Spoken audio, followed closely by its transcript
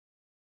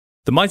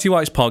The Mighty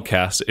Whites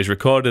podcast is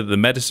recorded at the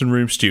Medicine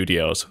Room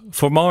Studios.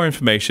 For more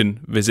information,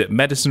 visit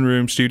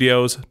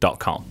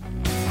medicineroomstudios.com.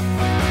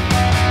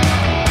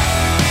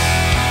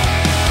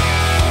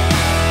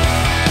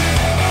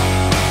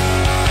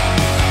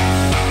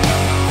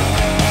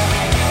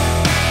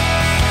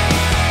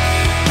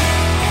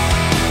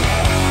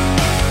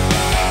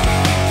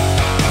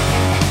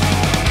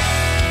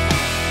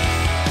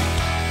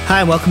 Hi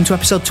and welcome to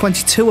episode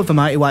 22 of the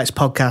Mighty Whites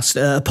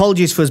podcast.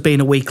 Apologies for us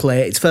being a week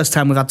late. It's the first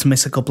time we've had to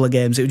miss a couple of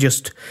games. It was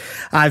just,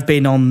 I've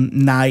been on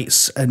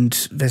nights and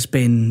there's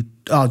been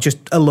just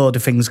a load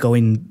of things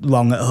going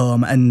wrong at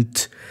home.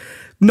 And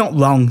not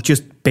wrong,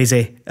 just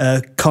busy.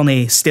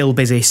 Connie still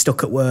busy,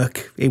 stuck at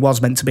work. He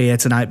was meant to be here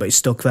tonight, but he's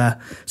stuck there.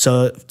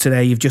 So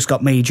today you've just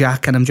got me,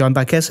 Jack, and I'm joined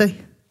by Casey.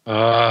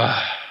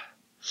 That's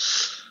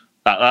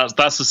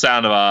the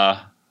sound of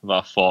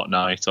our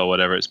fortnight or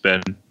whatever it's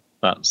been.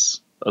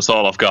 That's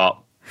all I've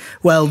got.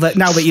 Well,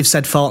 now that you've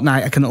said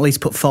Fortnite, I can at least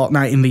put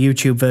Fortnite in the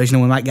YouTube version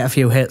and we might get a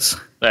few hits.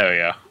 There we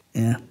go.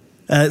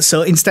 Yeah.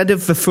 So instead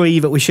of the 3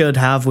 that we should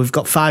have, we've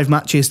got 5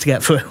 matches to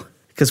get through.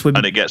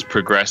 And it gets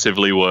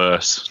progressively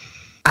worse.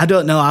 I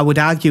don't know. I would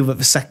argue that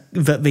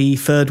the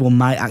third one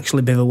might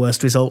actually be the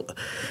worst result.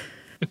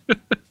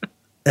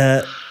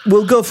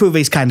 We'll go through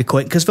these kind of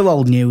quick because they're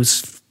old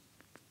news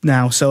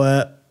now.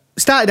 So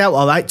started out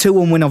all right,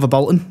 2-1 win over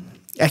Bolton.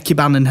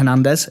 Ekuban and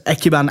Hernandez.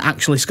 Ekuban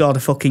actually scored a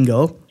fucking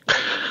goal.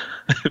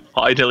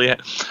 Finally.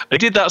 I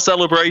did that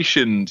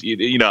celebration.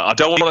 You know, I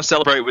don't want to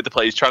celebrate with the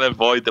players, trying to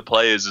avoid the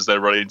players as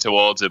they're running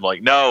towards him.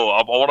 Like, no,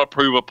 I want to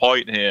prove a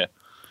point here.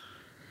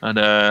 And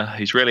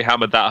he's really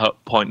hammered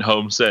that point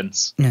home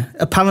since. Yeah.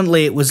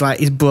 Apparently it was like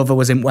his brother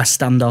was in West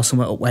Stand or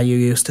somewhere up where you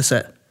used to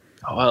sit.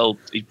 Oh, well,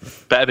 he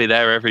better be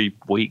there every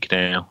week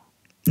now.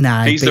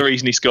 Nah. He's the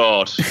reason he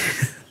scored.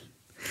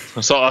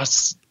 So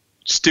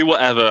just do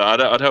whatever. I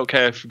don't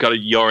care if you've got to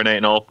urinate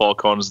in all 4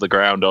 corners of the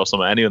ground or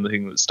something.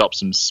 Anything that stops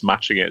him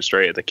smashing it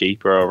straight at the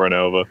keeper over and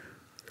over.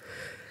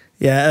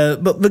 Yeah,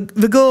 but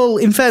the goal,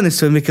 in fairness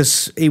to him,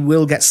 because he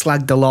will get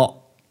slagged a lot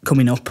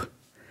coming up,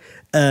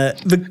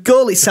 the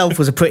goal itself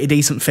was a pretty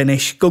decent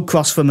finish. Good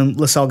cross from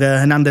Lasogga.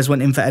 Hernandez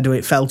went in for header,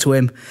 it fell to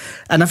him.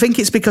 And I think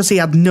it's because he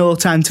had no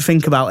time to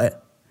think about it.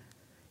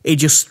 He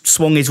just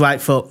swung his right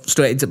foot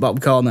straight into the bottom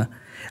corner.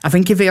 I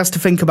think if he has to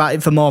think about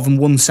it for more than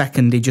 1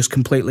 second, he just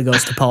completely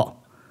goes to pot.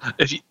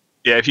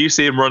 If you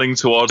see him running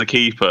towards a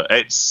keeper,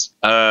 it's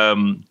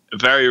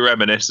very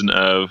reminiscent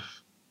of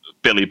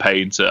Billy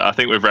Painter. I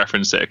think we've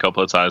referenced it a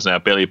couple of times now.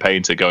 Billy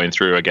Painter going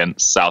through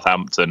against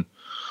Southampton,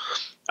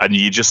 and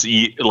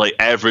like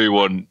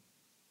everyone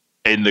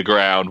in the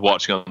ground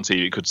watching on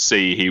TV could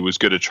see he was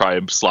going to try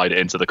and slide it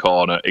into the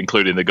corner,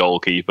 including the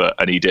goalkeeper,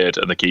 and he did,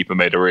 and the keeper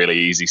made a really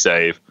easy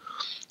save.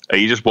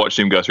 And you just watched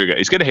him go through.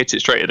 He's going to hit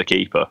it straight at the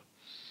keeper.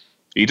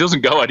 He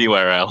doesn't go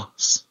anywhere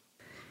else.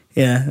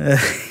 Yeah,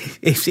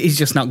 he's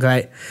just not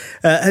great.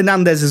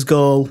 Hernandez's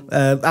goal,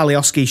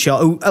 Alioski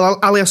shot.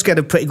 Alioski had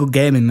a pretty good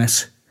game in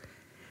this.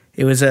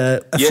 He was a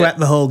threat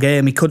the whole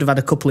game. He could have had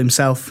a couple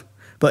himself.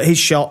 But his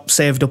shot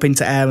saved up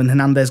into air and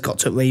Hernandez got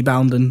to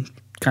rebound and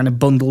kind of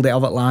bundled it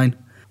over the line.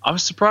 I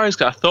was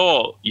surprised. I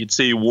thought you'd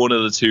see one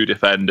of the 2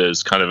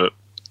 defenders kind of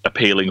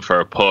appealing for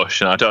a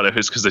push. And I don't know if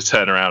it's because they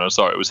turned around and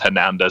saw it was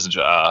Hernandez and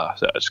I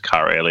just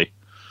can't really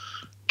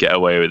get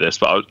away with this.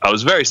 But I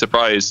was very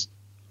surprised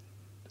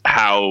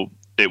how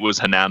it was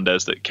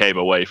Hernandez that came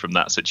away from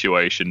that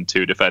situation,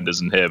 2 defenders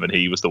and him, and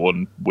he was the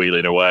one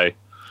wheeling away.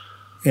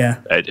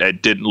 Yeah.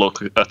 It didn't look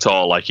at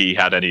all like he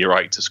had any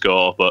right to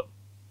score, but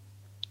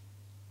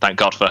thank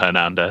God for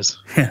Hernandez.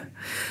 Yeah.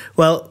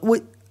 Well,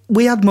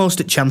 we had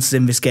most chances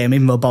in this game,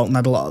 even though Bolton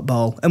had a lot of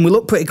ball, and we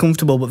looked pretty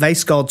comfortable, but they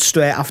scored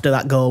straight after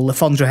that goal.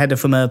 Lafondra header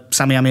from a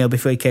Sammy Amiobi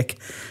free kick.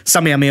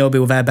 Sammy Amiobi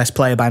was their best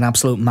player by an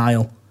absolute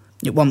mile.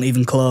 It wasn't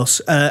even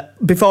close.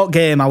 Before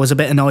game, I was a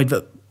bit annoyed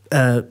that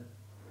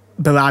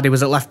Berardi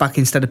was at left-back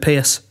instead of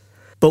Pearce.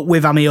 But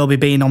with Amiobi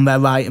being on their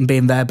right and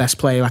being their best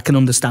player, I can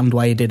understand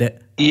why he did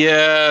it.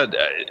 Yeah,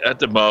 at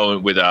the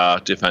moment with our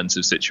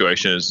defensive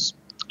situation, as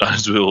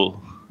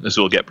we'll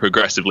get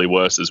progressively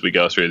worse as we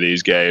go through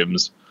these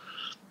games,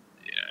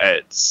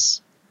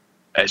 it's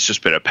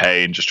just been a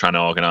pain just trying to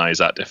organise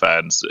that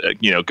defence.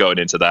 Going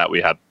into that,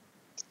 we've had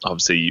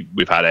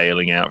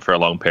Ayling out for a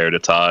long period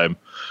of time.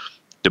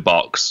 De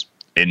Box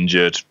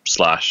injured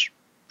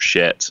 /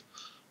 shit.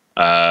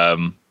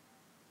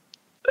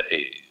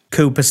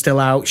 Cooper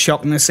still out,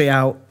 Shaughnessy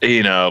out.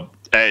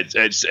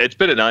 It's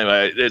been a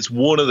nightmare. It's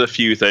one of the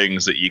few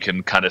things that you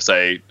can kind of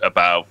say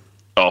about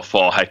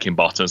for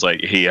Heckingbottom.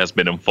 Like, he has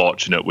been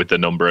unfortunate with the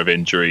number of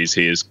injuries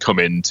he has come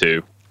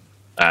into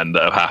and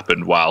that have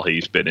happened while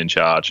he's been in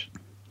charge.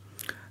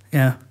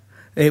 Yeah,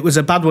 it was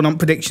a bad one on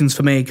predictions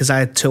for me because I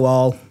had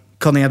 2-2.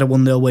 Connie had a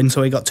 1-0 win,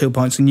 so he got 2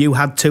 points, and you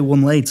had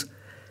 2-1 leads.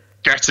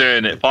 Get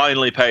in, it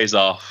finally pays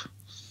off.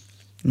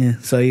 Yeah,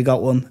 so you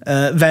got one.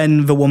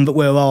 Then the one that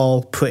we're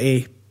all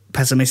pretty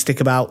pessimistic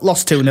about,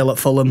 lost 2-0 at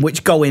Fulham,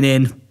 which going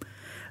in,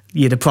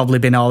 you'd have probably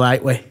been all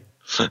right with.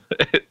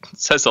 It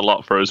says a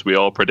lot for us. We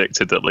all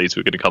predicted that Leeds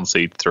were going to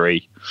concede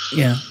 3.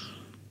 Yeah.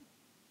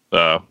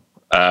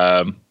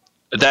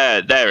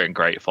 They're in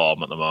great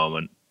form at the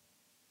moment,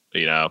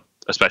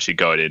 especially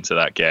going into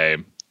that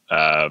game.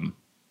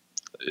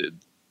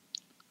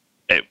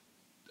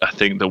 I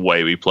think the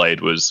way we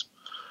played was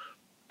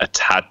a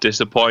tad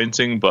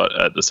disappointing, but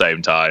at the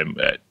same time,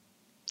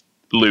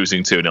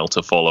 losing 2-0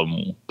 to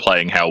Fulham,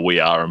 playing how we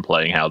are and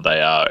playing how they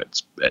are,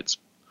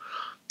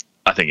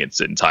 I think it's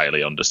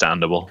entirely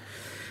understandable.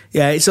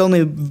 Yeah, it's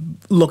only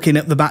looking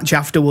at the match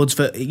afterwards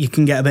that you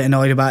can get a bit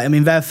annoyed about it. I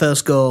mean, their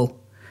first goal,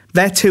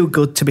 they're too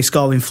good to be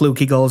scoring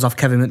fluky goals off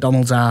Kevin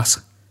McDonald's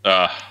arse.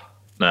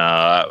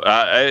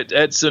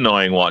 It's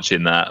annoying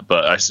watching that,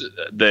 but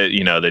they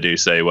do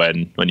say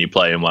when you're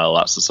playing well,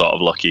 that's the sort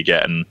of luck you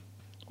get, and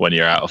when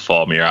you're out of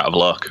form, you're out of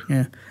luck.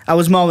 Yeah, I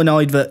was more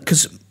annoyed that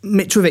because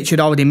Mitrovic had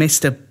already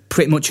missed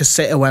pretty much a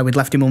sitter where we'd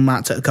left him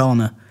unmarked at a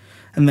corner,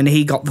 and then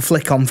he got the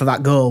flick on for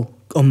that goal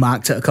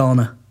unmarked at a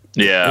corner.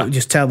 Yeah, it was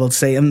just terrible to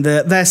see. And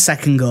their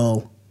second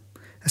goal,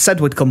 I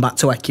said we'd come back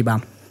to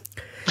Ekuban.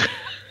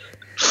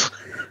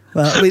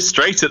 Well,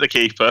 straight at the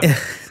keeper.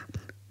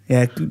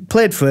 Yeah,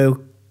 played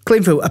through.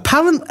 Clean through.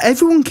 Apparently,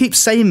 everyone keeps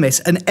saying this,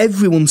 and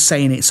everyone's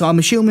saying it, so I'm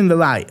assuming they're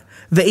right,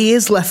 that he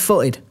is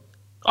left-footed.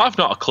 I've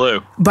not a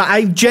clue. But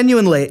I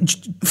genuinely,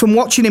 from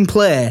watching him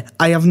play,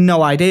 I have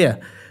no idea.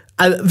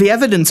 The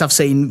evidence I've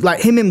seen,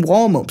 like him in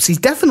warm-ups, he's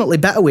definitely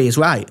better with his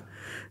right.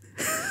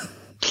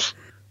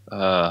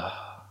 But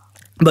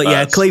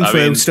yeah, clean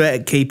through,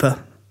 straight at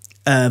keeper.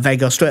 They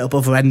go straight up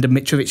other end, and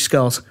Mitrovic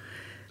scores.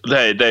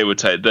 They would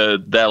take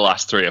their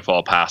last 3 or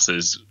 4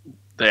 passes.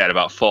 They had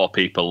about 4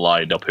 people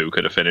lined up who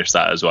could have finished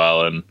that as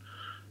well, and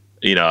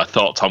I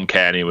thought Tom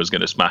Cairney was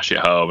going to smash it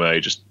home, and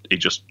he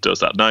just does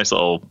that nice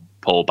little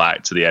pull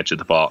back to the edge of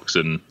the box,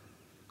 and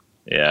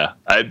yeah,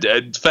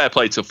 fair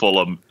play to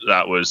Fulham.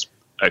 That was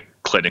a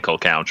clinical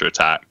counter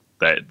attack.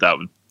 That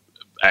was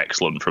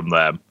excellent from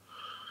them.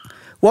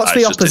 What's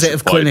the opposite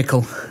of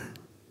clinical?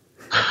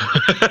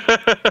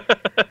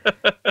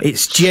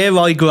 It's J.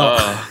 Roy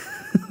Grott.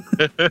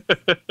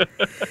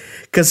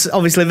 Because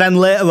obviously then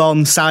later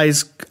on,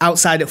 size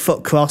outside at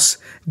foot cross,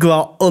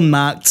 Grott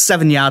unmarked,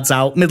 7 yards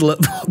out, middle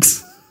at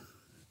box,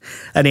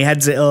 and he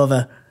heads it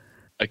over.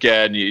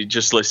 Again, you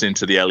just listening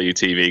to the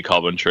LUTV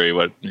commentary,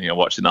 when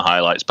watching the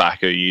highlights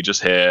back, you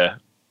just hear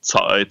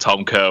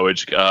Tom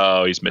Kerwidge go,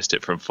 "Oh, he's missed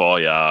it from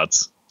 4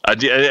 yards,"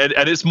 and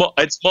it's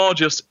more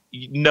just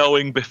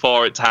knowing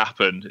before it's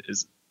happened,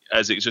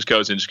 as it just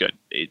goes in, just go,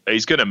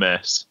 he's going to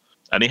miss,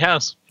 and he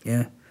has.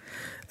 Yeah.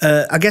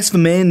 I guess the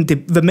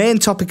main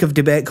topic of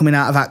debate coming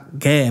out of that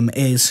game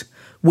is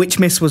which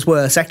miss was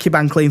worse,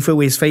 Ekuban clean through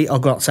his feet or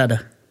Grott's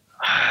header?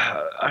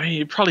 I mean,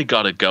 you probably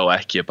got to go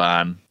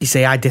Ekuban. You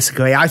see, I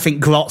disagree. I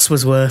think Grott's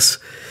was worse.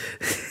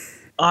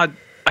 I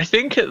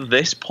think at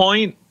this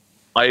point,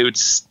 I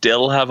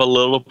still had a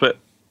little bit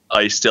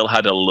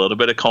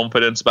of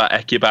confidence about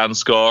Ekuban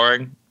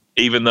scoring,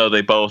 even though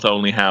they both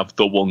only have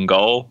the 1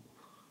 goal.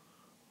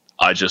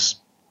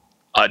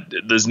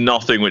 There's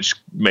nothing which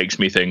makes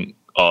me think,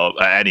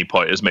 or at any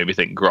point has made me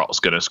think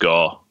Grott's going to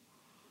score.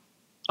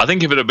 I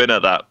think if it had been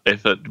at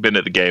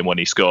the game when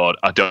he scored,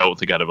 I don't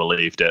think I'd have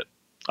believed it.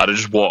 I'd have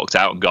just walked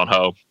out and gone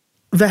home.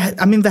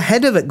 The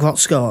header that Grott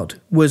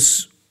scored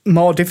was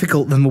more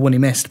difficult than the one he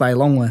missed by a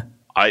long way.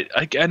 I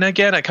kind of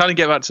get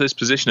back to this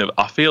position of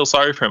I feel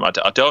sorry for him. I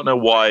don't know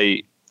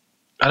why.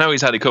 I know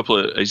he's had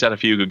a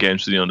few good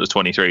games for the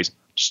under-23s.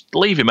 Just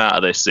leave him out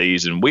of this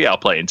season. We are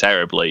playing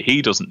terribly.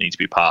 He doesn't need to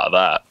be part of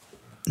that.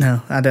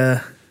 No,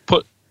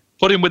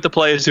 Put him with the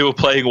players who are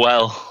playing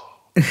well.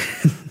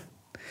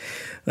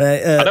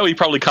 I know he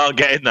probably can't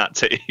get in that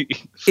team.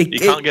 He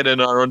can't get in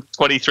our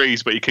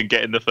 23s, but he can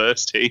get in the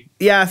first team.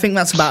 Yeah, I think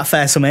that's about a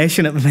fair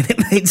summation at the minute,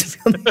 mate, to be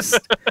honest.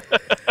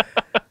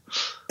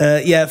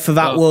 For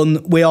that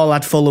one, we all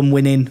had Fulham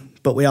winning,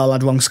 but we all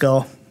had wrong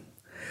score.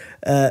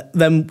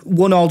 Then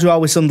 1-1 draw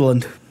with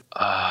Sunderland.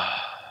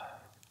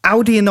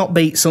 How do you not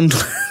beat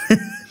Sunderland?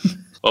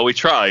 Well, we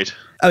tried.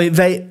 I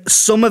mean,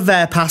 some of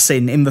their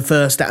passing in the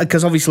first,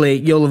 because obviously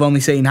you'll have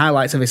only seen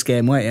highlights of this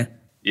game, won't you?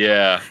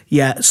 Yeah.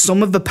 Yeah,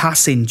 some of the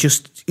passing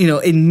just,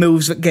 in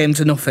moves that came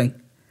to nothing.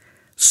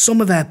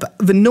 Some of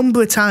the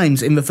number of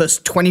times in the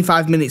first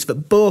 25 minutes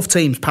that both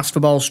teams passed the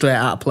ball straight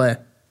out of play,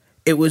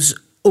 it was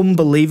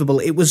unbelievable.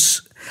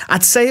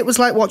 I'd say it was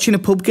like watching a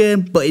pub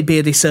game, but it'd be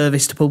a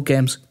disservice to pub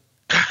games.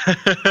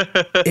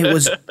 It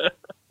was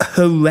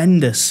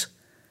horrendous.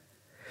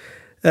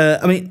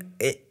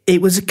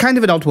 It was kind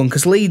of an odd one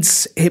because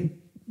Leeds hit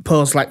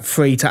post like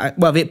 3 times.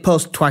 Well, they hit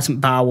post twice and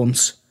bar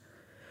once.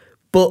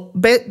 But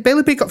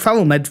Bailey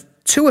Peacock-Farrell made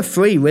 2 or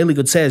 3 really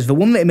good saves. The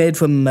one that he made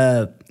from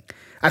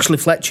Ashley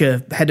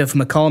Fletcher, header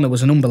from a corner,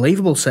 was an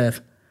unbelievable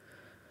save.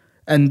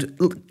 And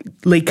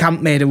Lee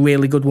Camp made a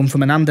really good one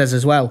from Hernandez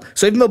as well.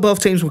 So even though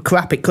both teams were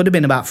crap, it could have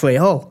been about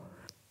 3-3.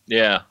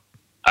 Yeah.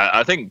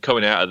 I think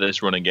coming out of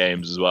this run of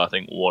games as well, I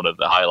think one of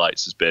the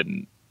highlights has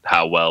been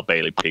how well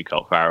Bailey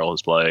Peacock-Farrell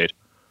has played.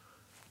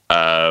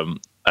 And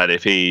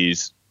if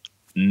he's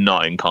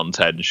not in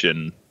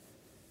contention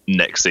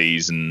next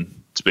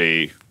season to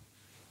be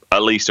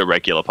at least a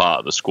regular part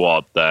of the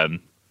squad,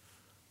 then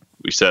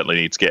we certainly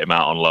need to get him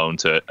out on loan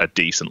to a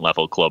decent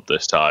level club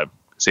this time.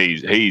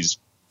 He's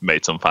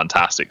made some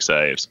fantastic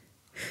saves.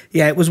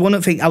 Yeah, it was one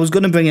of the things. I was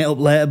going to bring it up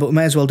later, but we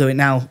may as well do it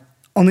now.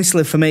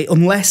 Honestly, for me,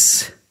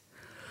 unless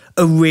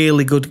a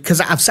really good...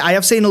 Because I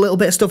have seen a little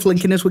bit of stuff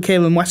linking us with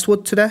Kieran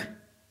Westwood today.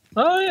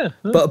 Oh, yeah.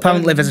 But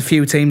apparently there's a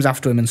few teams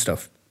after him and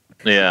stuff.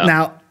 Yeah.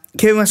 Now,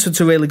 Kieran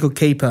Westwood's a really good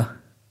keeper,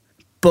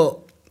 but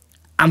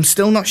I'm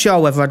still not sure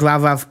whether I'd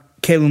rather have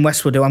Kieran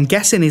Westwood, who I'm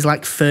guessing is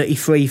like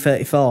 33,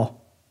 34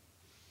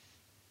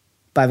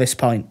 by this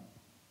point.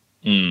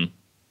 Yeah,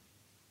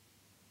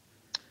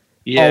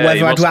 or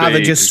whether I'd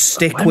rather just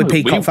stick with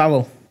Peacock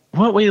Farrell.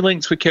 Weren't we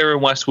linked with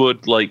Kieran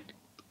Westwood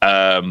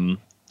after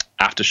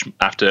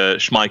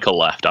Schmeichel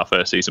left our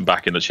first season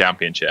back in the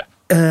Championship?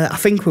 I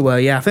think we were,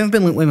 yeah. I think I've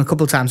been linked with him a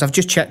couple of times. I've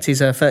just checked he's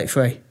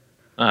 33.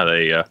 Oh,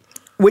 there you go.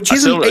 Which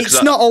isn't,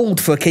 it's not old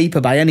for a keeper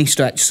by any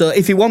stretch. So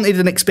if he wanted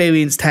an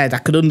experienced head, I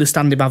could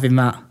understand him having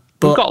that.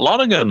 But we've got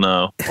Lonergan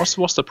now.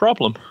 What's the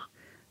problem?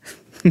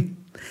 The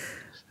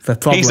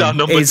problem he's our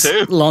number is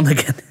 2.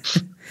 Lonergan.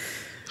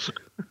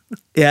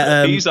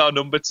 Yeah, he's our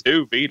number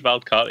 2.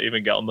 Wiedwald can't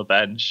even get on the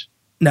bench.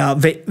 No,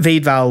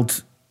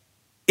 Wiedwald.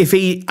 If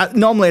he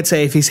normally, I'd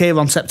say if he's here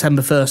on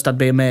September 1st, I'd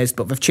be amazed.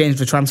 But they've changed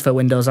the transfer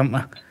windows, haven't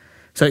they?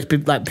 So it's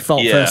been like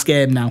before first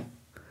game now.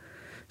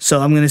 So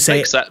I'm going to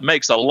say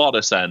makes a lot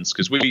of sense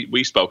because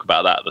we spoke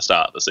about that at the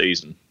start of the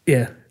season.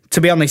 Yeah.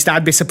 To be honest,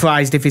 I'd be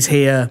surprised if he's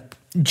here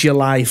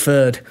July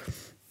 3rd.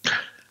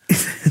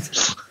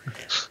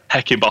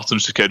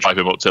 Heckingbottom's just going to drive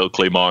him up to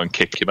Ilkley-Moore and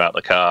kick him out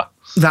the car.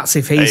 That's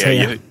if he's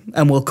here,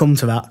 and we'll come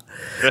to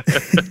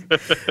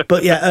that.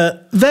 But yeah,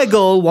 their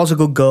goal was a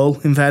good goal,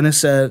 in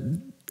fairness. It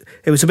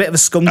was a bit of a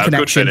scum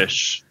connection. Good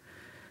finish.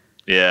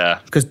 Yeah.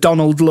 Because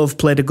Donald Love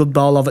played a good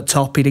ball over at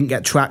top, he didn't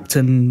get tracked,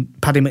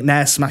 and Paddy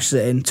McNair smashes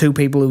it in. 2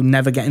 people who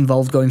never get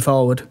involved going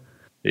forward.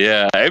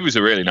 Yeah, it was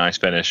a really nice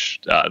finish.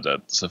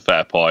 That's a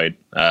fair point.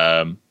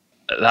 That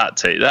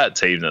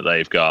team that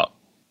they've got,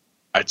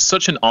 it's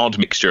such an odd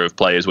mixture of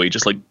players where you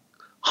just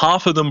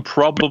half of them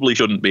probably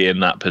shouldn't be in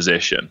that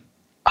position.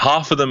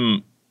 Half of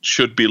them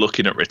should be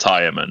looking at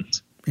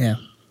retirement. Yeah.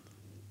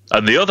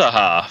 And the other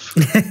half...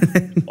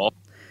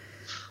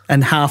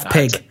 and half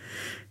pig.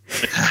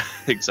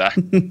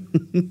 Exactly.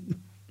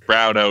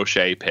 Brown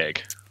O'Shea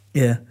pig.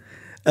 Yeah.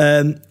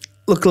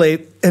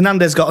 Luckily,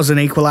 Hernandez got us an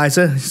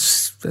equaliser.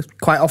 It's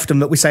quite often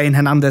that we're saying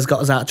Hernandez got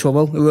us out of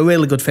trouble. It was a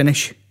really good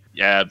finish.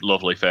 Yeah,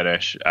 lovely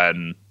finish.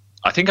 And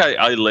I think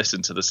I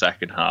listened to the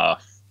second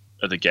half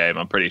of the game.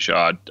 I'm pretty sure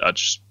I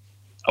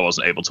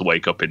wasn't able to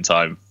wake up in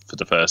time for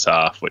the first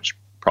half, which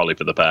probably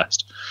for the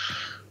best.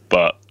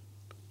 But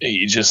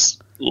you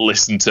just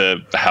listen to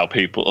how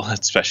people,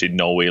 especially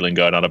Noel Whelan,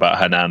 going on about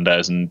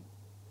Hernandez and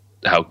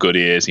how good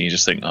he is, and you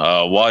just think,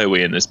 oh, why are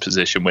we in this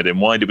position with him?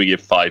 Why do we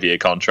give 5-year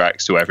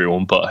contracts to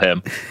everyone but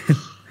him?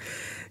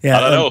 Yeah,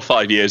 I know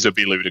 5 years would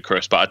be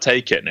ludicrous, but I'd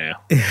take it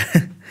now.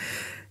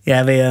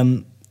 Yeah,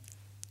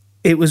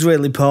 it was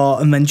really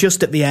poor, and then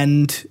just at the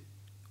end,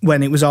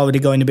 when it was already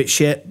going a bit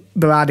shit,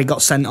 Berardi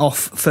got sent off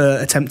for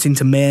attempting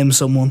to maim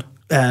someone.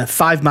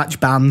 5-match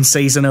ban,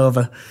 season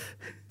over.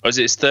 Is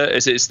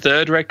it his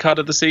third red card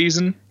of the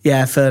season?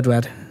 Yeah, third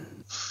red.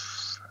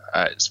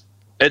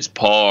 It's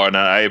poor, and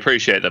I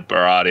appreciate that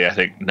Berardi, I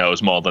think,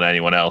 knows more than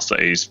anyone else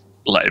that he's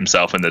let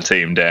himself and the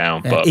team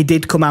down. But he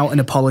did come out and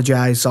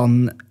apologise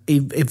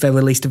if they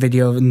released a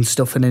video and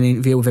stuff in an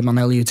interview with him on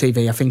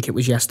LUTV. I think it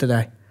was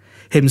yesterday.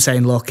 Him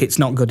saying, look, it's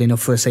not good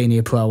enough for a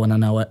senior pro, and I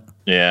know it.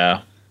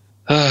 Yeah.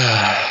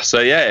 So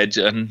yeah, it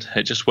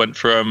just went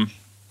from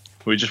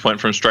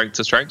strength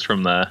to strength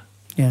from there.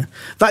 Yeah,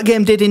 that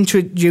game did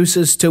introduce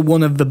us to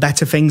one of the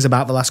better things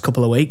about the last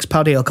couple of weeks.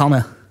 Paddy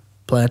O'Connor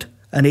played,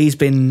 and he's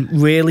been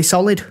really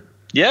solid.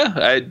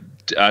 Yeah,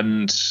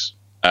 and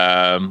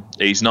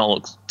he's not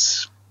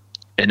looked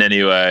in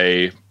any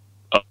way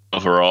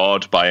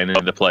overawed by any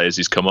of the players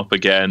he's come up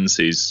against.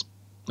 He's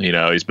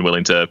been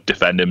willing to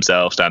defend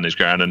himself, stand his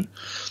ground. And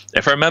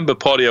if I remember,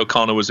 Paddy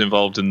O'Connor was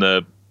involved in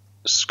the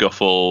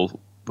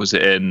scuffle. Was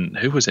it in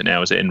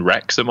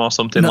Wrexham or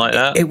something like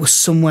that? It was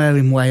somewhere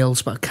in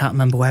Wales, but I can't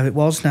remember where it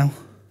was now.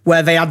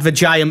 Where they had the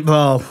giant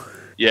brawl.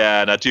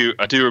 Yeah, and I do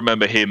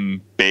remember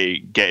him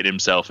getting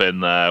himself in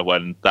there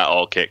when that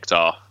all kicked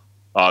off.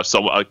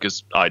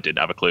 Because I didn't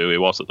have a clue who he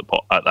was at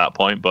that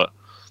point, but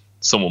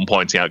someone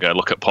pointing out, going,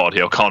 look at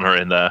Paddy O'Connor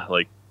in there.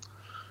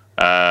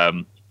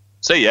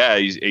 So yeah,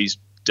 he's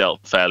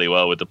dealt fairly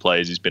well with the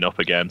players he's been up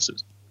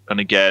against. And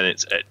again,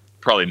 it's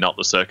probably not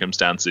the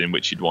circumstances in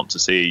which you'd want to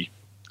see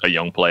a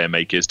young player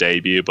make his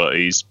debut, but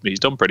he's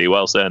done pretty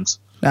well since.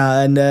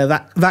 And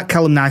that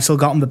Callum Nicel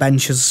got on the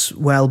bench as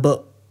well,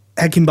 but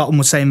Heckingbottom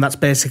was saying that's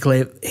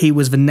basically he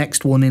was the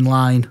next one in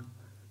line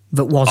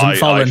that wasn't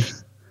foreign.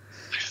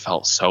 I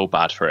felt so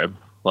bad for him.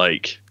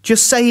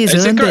 Just say he's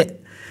earned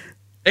it.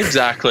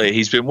 Exactly.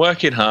 He's been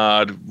working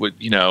hard. We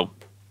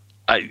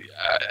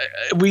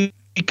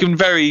can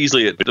very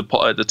easily at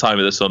the time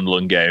of the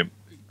Sunderland game,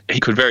 he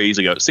could very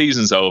easily go,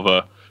 season's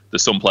over.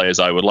 There's some players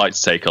I would like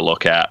to take a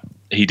look at.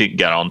 He didn't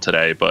get on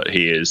today, but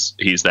he's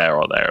there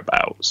or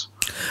thereabouts.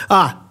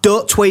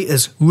 Don't tweet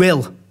us.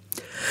 Rill.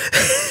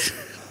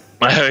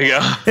 There we go.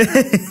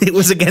 It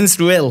was against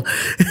Rill.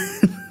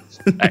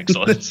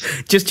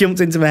 Excellent. Just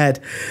jumped into my head.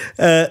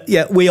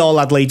 Yeah, we all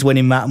had Leeds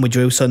winning that and we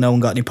drew, so no one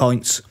got any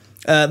points.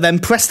 Then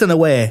Preston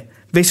away.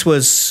 This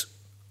was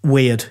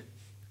weird.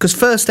 Because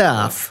first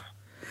half,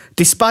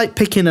 despite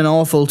picking an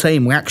awful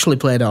team, we actually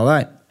played all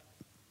right.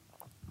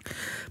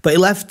 But he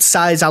left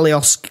Saiz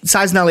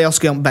and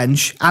Alioski on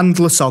bench and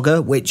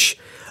Lasogga, which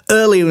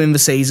earlier in the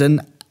season,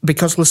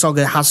 because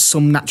Lasogga has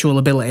some natural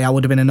ability, I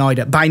would have been annoyed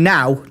at. By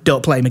now,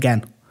 don't play him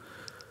again.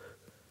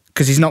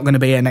 Because he's not going to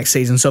be here next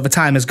season, so the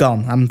time has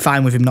gone. I'm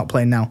fine with him not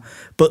playing now.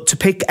 But to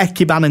pick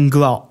Ekuban and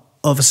Grot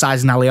over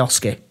Saiz and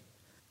Alioski,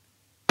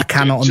 I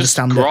cannot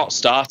understand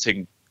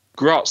it.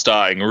 Grot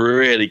starting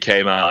really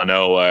came out of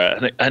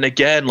nowhere. And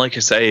again, like I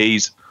say,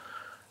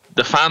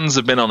 the fans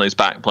have been on his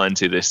back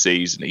plenty this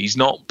season. He's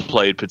not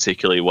played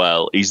particularly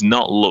well. He's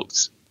not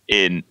looked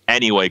in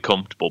any way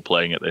comfortable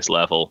playing at this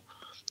level.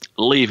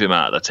 Leave him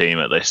out of the team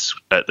at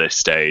this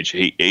stage.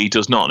 He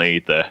does not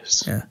need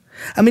this. Yeah.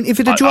 I mean, if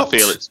it had dropped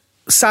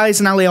Saiz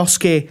and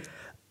Alioski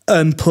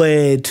and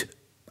played,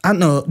 I don't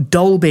know,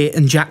 Dolby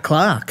and Jack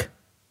Clark,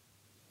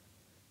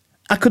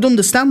 I could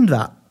understand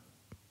that.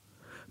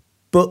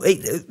 But,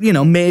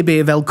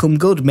 maybe they'll come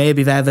good.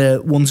 Maybe they're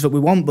the ones that we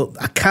want. But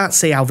I can't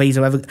see how these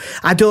are ever...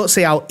 I don't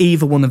see how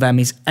either one of them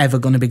is ever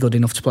going to be good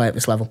enough to play at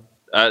this level.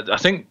 I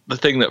think the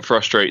thing that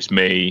frustrates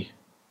me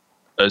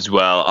as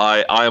well,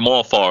 I am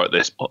all for at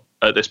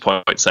this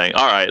point saying,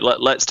 all right,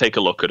 let's take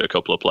a look at a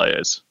couple of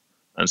players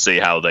and see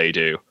how they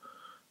do.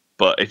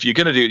 But if you're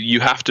going to do... You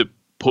have to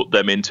put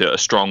them into a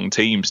strong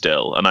team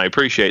still. And I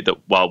appreciate that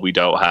while we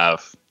don't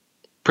have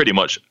pretty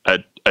much a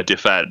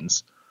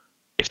defence...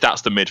 If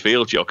that's the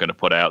midfield you're going to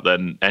put out,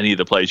 then any of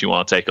the players you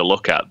want to take a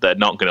look at, they're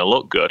not going to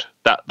look good.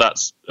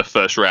 That's a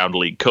first round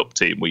League Cup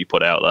team we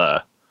put out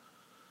there.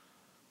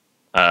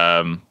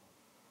 And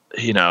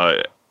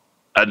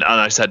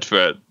I said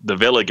for the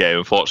Villa game,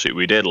 unfortunately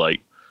we did,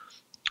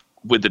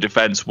 with the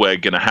defence we're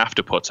going to have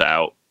to put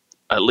out,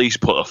 at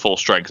least put a full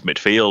strength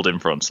midfield in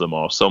front of them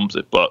or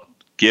something, but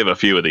give a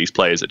few of these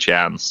players a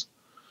chance.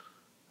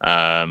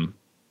 Team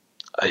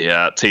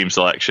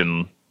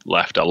selection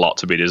left a lot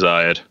to be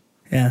desired.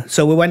 Yeah,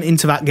 so we went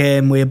into that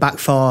game, we were back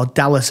for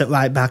Dallas at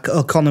right back,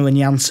 O'Connor and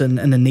Janssen,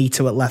 and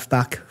Anita at left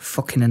back.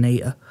 Fucking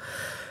Anita.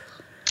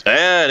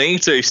 Yeah,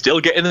 Anita, still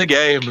getting the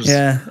games.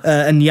 Yeah,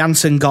 and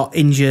Janssen got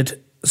injured,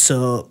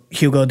 so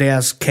Hugo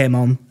Diaz came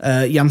on.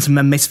 Janssen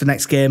then missed the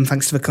next game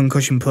thanks to the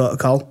concussion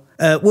protocol.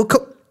 We'll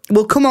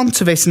come on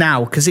to this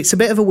now, because it's a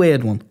bit of a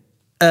weird one.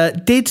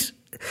 Because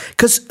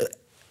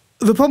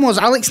the problem was,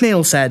 Alex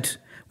Neil said,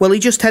 well, he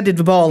just headed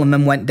the ball and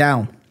then went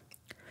down.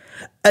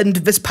 And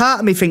this part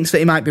of me thinks that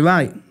he might be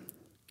right.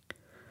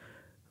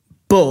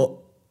 But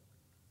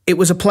it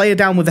was a player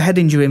down with a head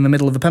injury in the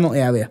middle of the penalty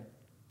area.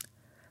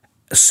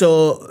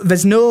 So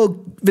there's no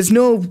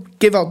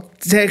give or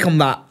take on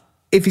that.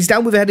 If he's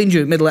down with a head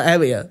injury in the middle of the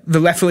area, the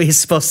referee is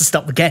supposed to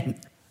stop the game.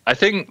 I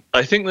think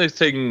the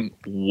thing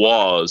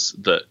was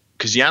that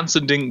because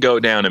Janssen didn't go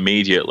down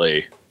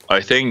immediately,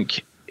 I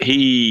think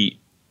he,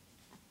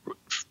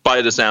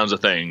 by the sounds of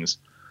things,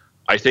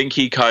 I think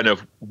he kind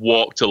of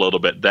walked a little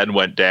bit, then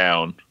went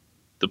down.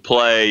 The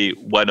play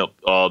went up,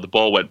 or the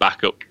ball went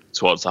back up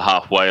towards the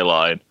halfway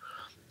line.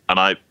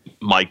 And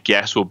my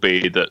guess would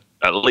be that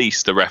at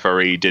least the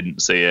referee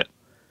didn't see it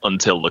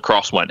until the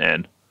cross went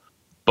in.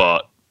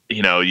 But,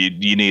 you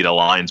need a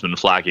linesman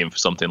flagging for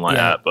something like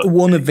that. But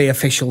one of the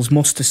officials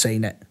must have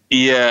seen it.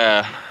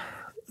 Yeah.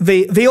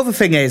 The other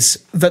thing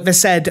is that they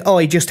said,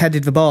 he just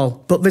headed the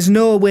ball. But there's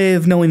no way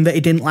of knowing that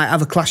he didn't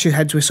have a clash of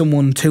heads with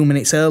someone 2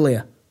 minutes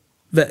earlier.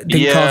 That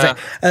didn't cause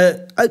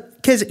it.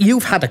 Because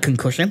you've had a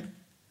concussion.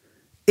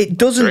 It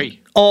doesn't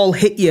all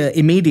hit you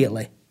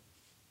immediately.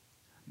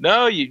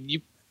 No, if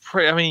you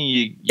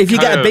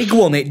get a big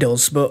one, it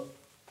does, but...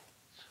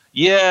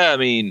 Yeah,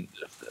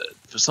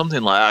 for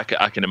something like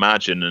that, I can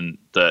imagine and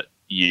that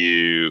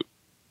you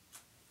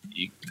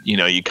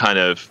kind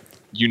of...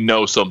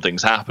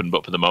 something's happened,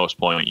 but for the most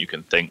part, you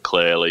can think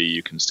clearly,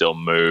 you can still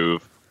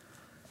move.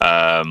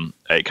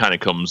 It kind of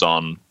comes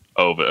on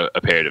over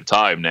a period of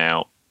time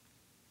now.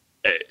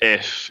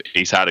 If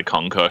he's had a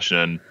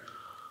concussion,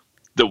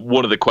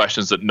 one of the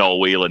questions that Noel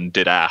Whelan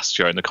did ask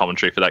during the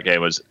commentary for that game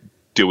was,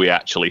 do we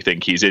actually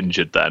think he's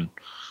injured then?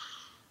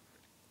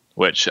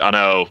 Which I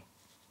know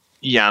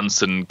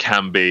Janssen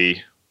can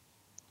be,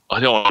 I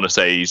don't want to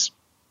say he's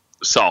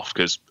soft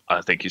because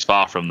I think he's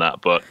far from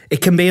that, but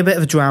it can be a bit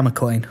of a drama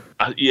queen.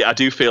 I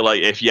do feel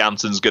like if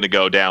Janssen's going to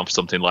go down for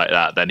something like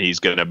that, then he's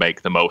going to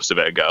make the most of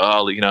it and go,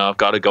 I've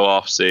got to go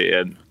off, see,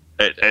 and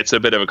it's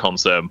a bit of a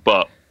concern,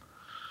 but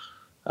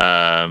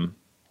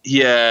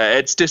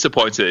it's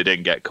disappointing it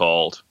didn't get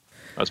called.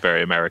 That's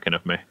very American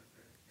of me.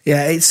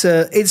 Yeah, it's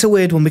a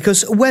weird one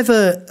because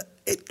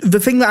the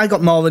thing that I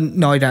got more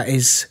annoyed at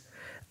is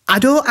I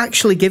don't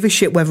actually give a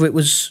shit whether he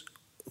was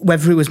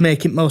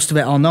making most of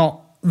it or not.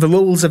 The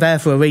rules are there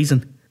for a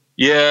reason.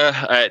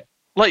 Yeah,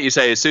 like you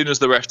say, as soon as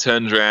the ref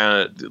turns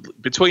around,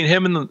 between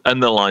him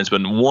and the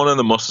linesman, one of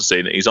them must have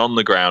seen it. He's on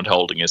the ground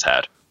holding his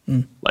head.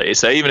 Like you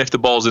say, even if the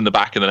ball's in the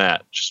back of the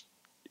net,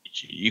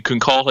 you can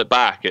call it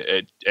back.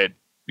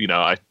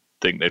 I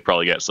think they'd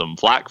probably get some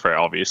flack for it,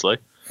 obviously.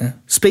 Yeah.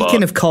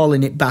 Speaking of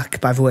calling it back,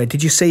 by the way,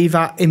 did you see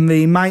that in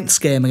the Mainz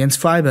game against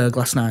Freiburg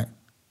last night?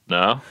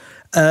 No.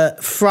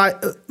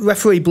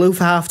 Referee blew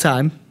for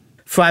half-time.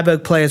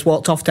 Freiburg players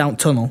walked off down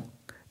tunnel.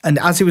 And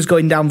as he was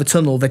going down the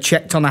tunnel, they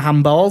checked on a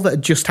handball that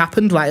had just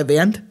happened right at the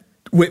end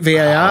with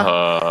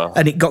VAR.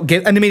 And it got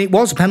given. And I mean, it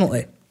was a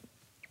penalty.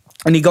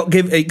 And it got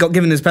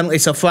given as a penalty,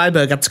 so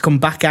Freiburg had to come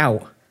back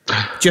out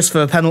just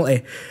for a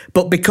penalty.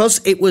 But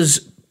because it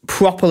was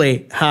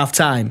properly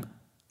half-time,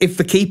 if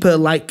the keeper,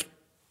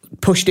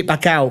 pushed it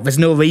back out, there's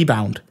no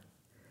rebound.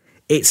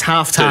 It's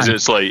half-time.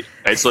 So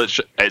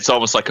it's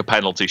almost like a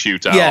penalty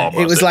shootout. Yeah,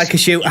 almost. it was like a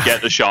shootout. You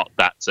get the shot,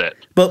 that's it.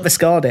 But they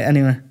scored it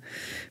anyway.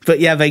 But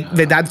yeah, they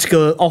had to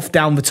go off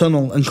down the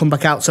tunnel and come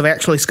back out, so they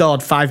actually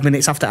scored 5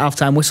 minutes after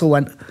half-time whistle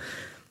went.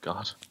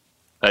 God.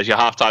 There's your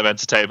half-time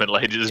entertainment,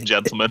 ladies and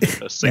gentlemen.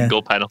 A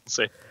single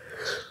penalty.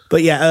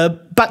 But yeah,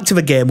 back to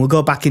the game. We'll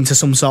go back into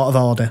some sort of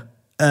order.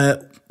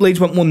 Leeds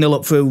went 1-0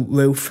 up through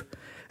Roof.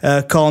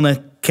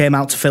 Corner came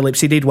out to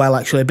Phillips. He did well,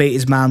 actually. Beat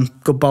his man.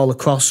 Good ball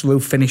across.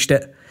 Roof finished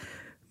it.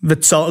 The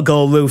sort of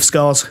goal Roof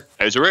scores.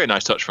 It was a really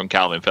nice touch from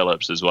Calvin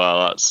Phillips as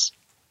well. That's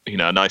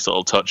a nice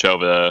little touch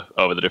over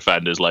the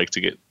defender's leg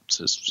to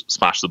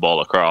smash the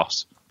ball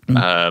across.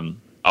 I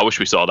wish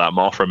we saw that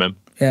more from him.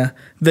 Yeah,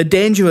 the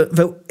danger.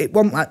 It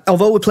wasn't like,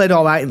 although we played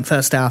all right in the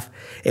first half,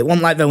 it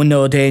wasn't like there were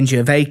no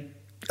danger. They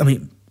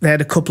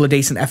had a couple of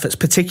decent efforts,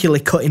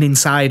 particularly cutting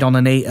inside on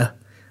Anita.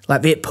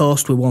 Like the hit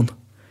post, we won.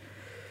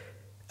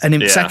 And in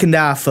the second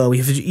half, though,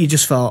 you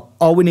just thought,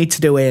 all we need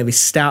to do here is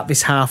start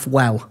this half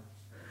well,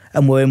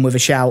 and we're in with a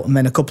shout. And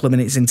then a couple of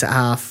minutes into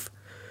half,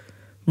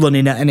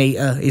 running at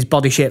Anita, his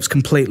body shape's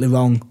completely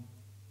wrong.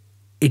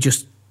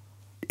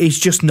 He's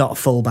just not a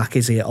fullback,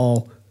 is he, at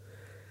all?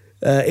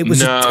 It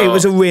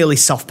was a really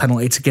soft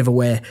penalty to give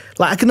away.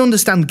 Like, I can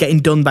understand getting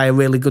done by a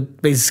really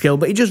good piece of skill,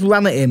 but he just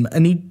ran at him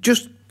and he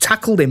just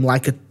tackled him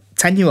like a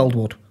 10-year-old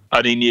would.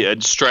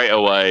 And straight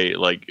away,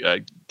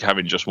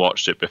 having just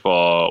watched it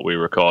before we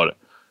record it,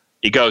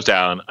 he goes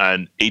down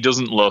and he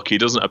doesn't look, he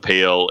doesn't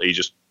appeal, he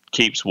just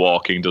keeps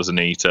walking, doesn't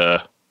he?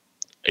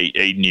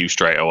 He knew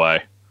straight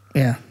away.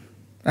 Yeah.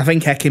 I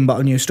think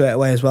Heckingbottom knew straight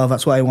away as well.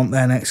 That's why he won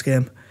their next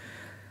game.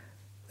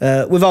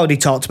 We've already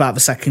talked about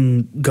the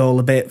second goal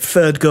a bit.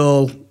 Third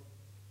goal,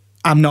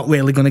 I'm not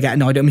really going to get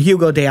annoyed at him.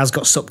 Hugo Diaz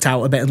got sucked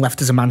out a bit and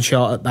left as a man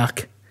short at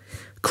back.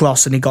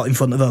 Cross, and he got in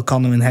front of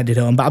O'Connor and headed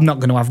home. But I'm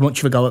not going to have much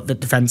of a go at the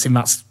defence in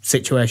that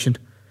situation.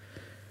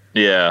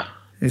 Yeah.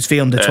 It's the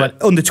under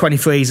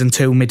 23s and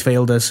two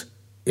midfielders.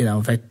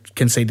 If they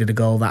conceded a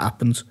goal, that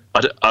happens.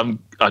 I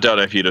don't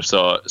know if you'd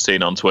have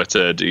seen on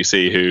Twitter, do you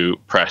see who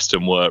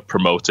Preston were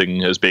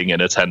promoting as being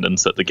in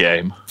attendance at the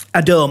game?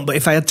 I don't, but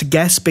if I had to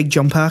guess, Big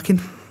John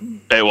Parkin.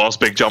 It was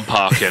Big John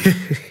Parkin.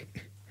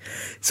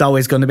 It's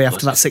always going to be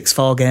after that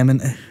 6-4 game,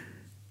 isn't it?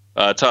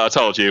 I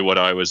told you when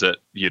I was at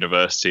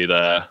university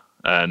there,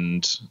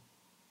 and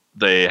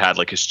they had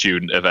a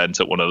student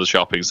event at one of the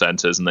shopping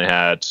centres, and they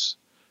had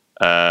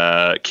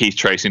Keith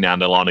Tracy and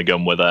Anna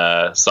Lonergan were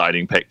there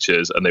signing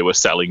pictures, and they were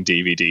selling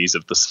DVDs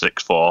of the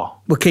 6-4.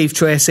 Were Keith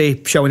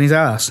Tracy showing his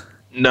ass?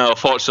 No,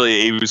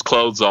 fortunately, he was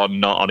clothes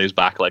on, not on his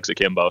back legs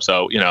akimbo.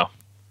 So,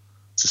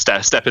 it's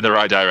a step in the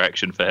right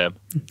direction for him.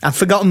 I'd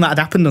forgotten that had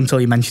happened until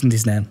you mentioned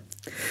his name.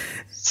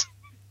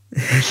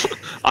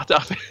 I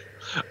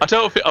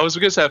was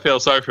going to say I feel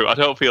sorry for him. I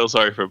don't feel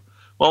sorry for him.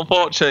 Well,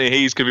 unfortunately,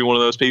 he's going to be one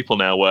of those people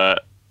now where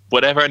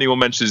whenever anyone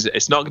mentions it,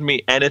 it's not going to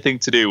be anything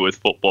to do with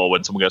football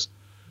when someone goes,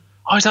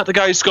 oh, is that the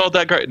guy who scored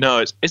that great? No,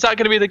 is that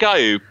going to be the guy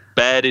who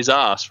bared his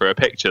ass for a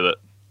picture that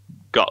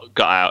got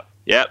out?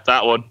 Yep,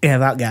 that one. Yeah,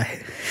 that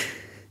guy.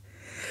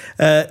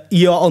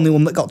 You're only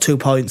one that got 2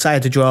 points. I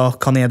had a draw.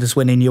 Connie had us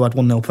winning. You had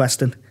 1-0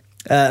 Preston.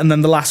 And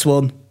then the last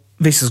one,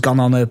 this has gone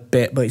on a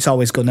bit, but it's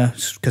always going to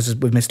because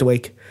we've missed a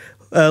week.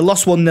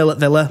 Lost 1-0 at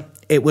Villa.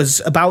 It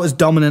was about as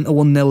dominant a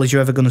 1-0 as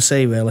you're ever going to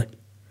see, really.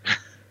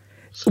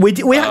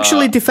 We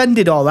actually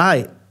defended all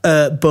right,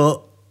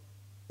 but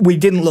we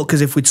didn't look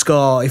as if we'd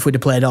score if we'd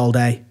have played all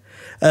day.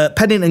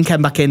 Pennington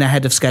came back in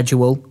ahead of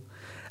schedule,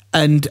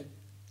 and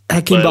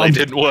Heckingbottom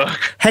didn't work.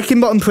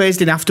 Heckingbottom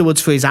praised him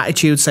afterwards for his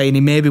attitude, saying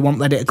he maybe won't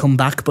let it come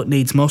back, but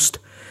needs must.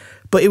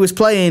 But he was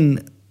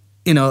playing,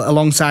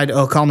 alongside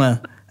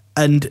O'Connor,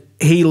 and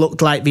he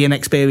looked like the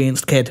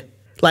inexperienced kid.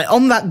 Like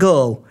on that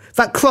goal,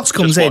 that cross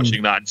comes in. Just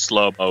watching that in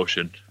slow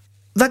motion.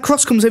 That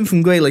cross comes in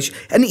from Grealish,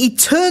 and he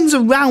turns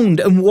around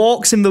and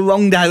walks in the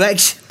wrong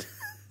direction,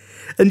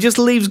 and just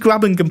leaves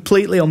Grabban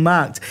completely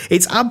unmarked.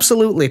 It's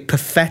absolutely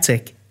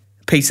pathetic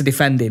piece of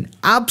defending.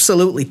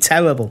 Absolutely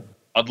terrible.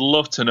 I'd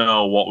love to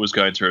know what was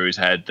going through his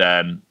head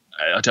then.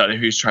 I don't know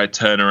if he's tried to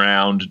turn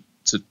around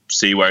to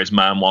see where his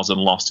man was and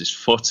lost his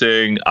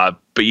footing.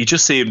 But you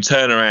just see him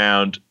turn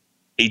around.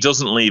 He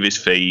doesn't leave his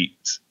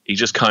feet. He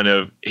just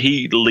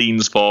he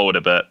leans forward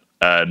a bit,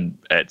 and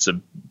it's a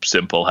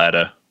simple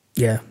header.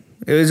 Yeah.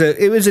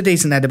 It was a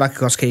decent header back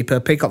across keeper.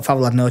 Peacock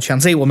Farrell had no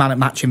chance. He was man at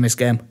match in this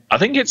game. I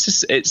think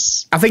it's.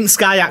 I think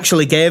Sky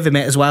actually gave him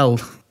it as well.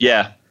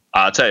 Yeah,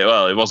 I'll tell you.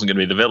 Well, it wasn't going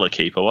to be the Villa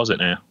keeper, was it?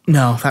 Now.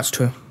 No, that's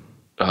true.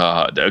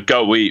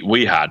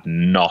 We had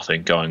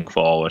nothing going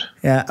forward.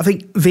 Yeah, I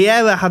think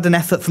Vieira had an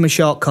effort from a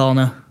short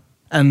corner,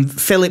 and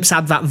Phillips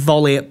had that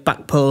volley at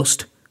back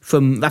post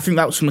from. I think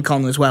that was from the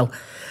corner as well.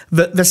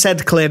 The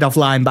said cleared off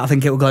line, but I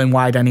think it was going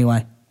wide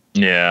anyway.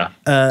 Yeah,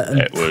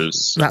 it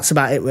was. That's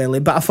about it, really.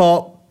 But I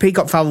thought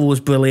Peacock Farrell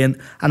was brilliant,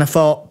 and I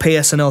thought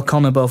Pearce and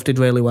O'Connor both did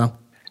really well.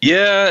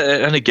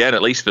 Yeah, and again,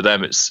 at least for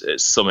them, it's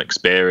some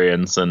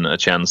experience and a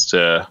chance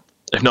to,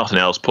 if nothing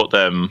else, put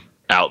them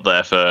out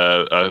there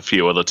for a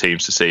few other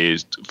teams to see,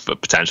 for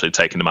potentially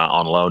taking them out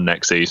on loan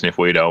next season if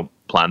we don't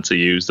plan to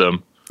use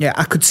them. Yeah,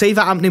 I could see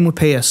that happening with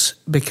Pearce,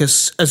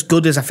 because as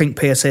good as I think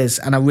Pearce is,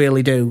 and I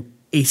really do,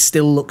 he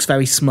still looks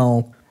very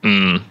small.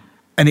 Mm.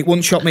 And it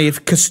wouldn't shock me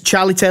because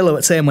Charlie Taylor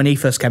was saying when he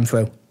first came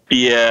through.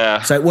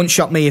 Yeah. So it wouldn't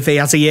shock me if he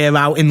has a year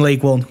out in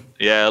League One.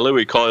 Yeah,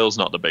 Louis Coyle's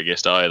not the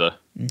biggest either.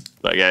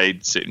 But yeah, he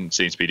seems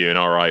to be doing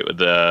all right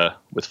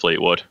with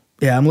Fleetwood.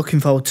 Yeah, I'm looking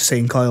forward to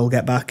seeing Coyle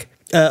get back.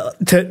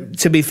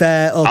 To be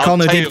fair,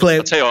 O'Connor did play.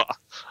 I'll tell you what,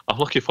 I'm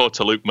looking forward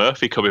to Luke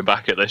Murphy coming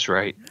back at this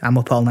rate. I'm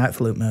up all night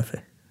for Luke Murphy.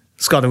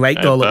 Scored a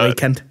great goal at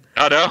weekend.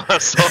 I know.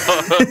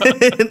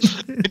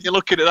 You're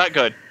looking at that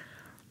going,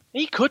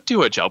 he could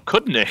do a job,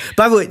 couldn't he?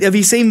 By the way, have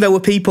you seen there were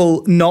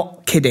people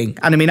not kidding?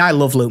 And I mean, I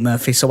love Luke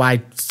Murphy, so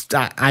I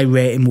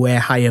rate him way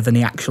higher than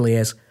he actually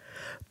is.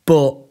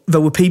 But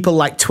there were people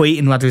like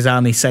tweeting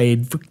Radrizzani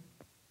saying,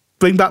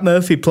 bring back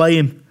Murphy, play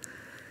him.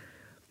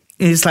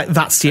 And it's like,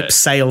 that ship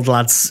sailed,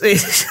 lads.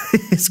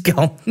 It's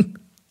gone.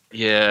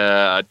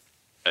 Yeah.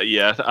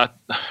 I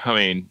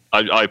mean,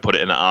 I put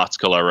it in an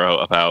article I wrote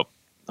about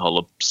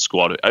all the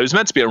squad. It was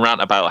meant to be a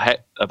rant about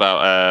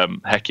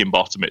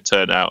Heckingbottom. It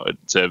turned out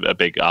to a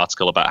big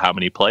article about how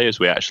many players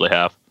we actually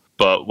have.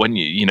 But when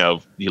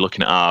you're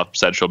looking at our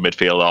central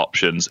midfield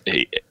options,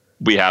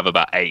 we have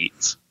about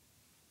 8,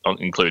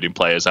 including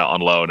players out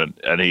on loan,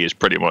 and he is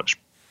pretty much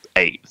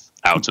 8th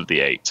out of the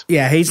 8.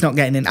 Yeah, he's not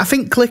getting in. I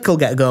think Click will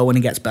get a go when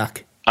he gets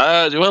back.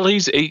 Well, he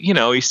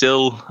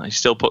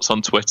still puts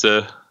on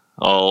Twitter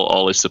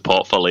all his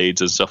support for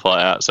Leeds and stuff like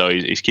that. So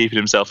he's keeping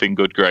himself in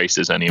good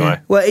graces anyway. Yeah.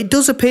 Well, it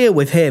does appear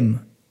with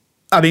him.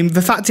 I mean,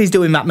 the fact he's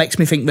doing that makes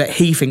me think that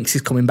he thinks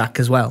he's coming back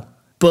as well.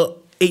 But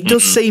it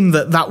does seem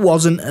that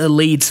wasn't a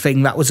Leeds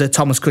thing. That was a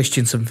Thomas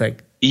Christensen thing.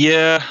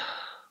 Yeah,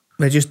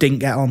 they just didn't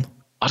get on.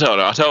 I don't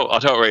know. I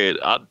don't really.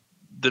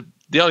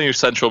 The only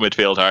central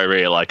midfielder I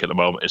really like at the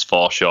moment is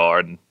Forshaw,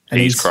 and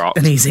he's cropped.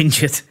 And he's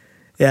injured.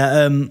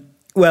 Yeah.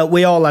 Well,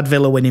 we all had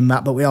Villa winning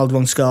that, but we all had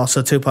one score,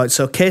 so 2 points.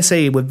 So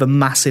KC with the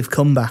massive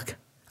comeback.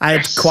 I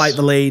had quite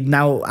the lead.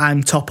 Now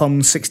I'm top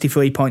on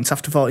 63 points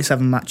after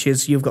 47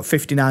 matches. You've got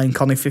 59,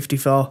 Connie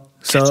 54.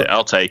 So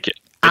I'll take it.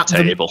 At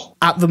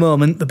the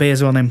moment, the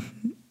beers are on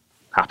him.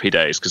 Happy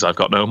days, because I've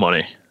got no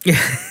money.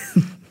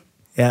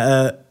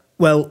 Yeah.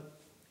 Well,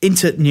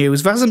 into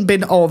news. There hasn't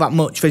been all that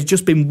much. There's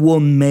just been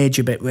one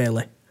major bit,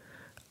 really.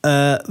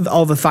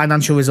 All the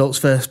financial results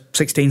for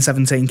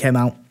 16-17 came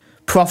out.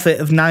 Profit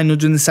of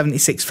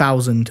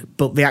 976,000,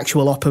 but the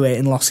actual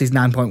operating loss is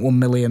 9.1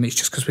 million. It's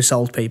just because we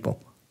sold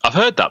people. I've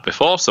heard that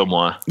before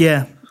somewhere.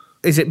 Yeah.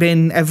 Is it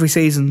been every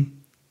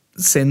season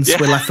since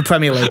we left the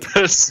Premier League?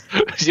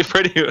 You're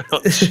pretty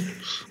much.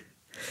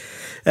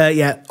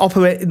 Yeah.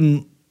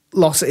 Operating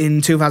loss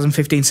in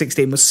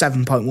 2015-16 was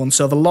 7.1,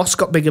 so the loss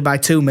got bigger by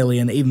 2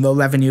 million, even though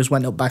revenues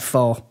went up by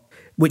 4,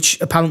 which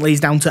apparently is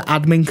down to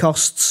admin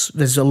costs.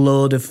 There's a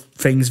load of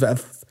things that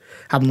have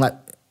happened. Like,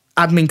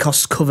 admin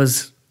costs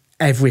covers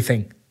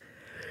everything.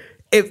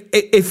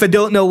 If they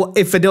don't know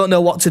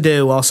what to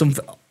do or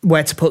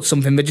where to put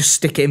something, they just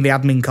stick it in the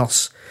admin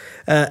costs.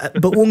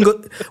 But one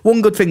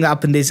good thing that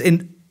happened is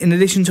in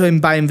addition to him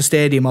buying the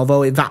stadium,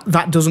 although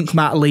that doesn't come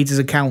out of Leeds'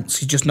 accounts,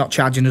 he's just not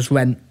charging us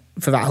rent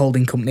for that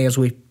holding company as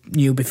we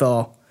knew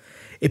before.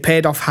 He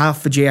paid off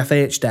half the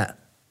GFH debt.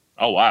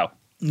 Oh wow!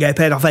 Yeah, he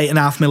paid off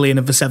 £8.5 million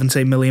of the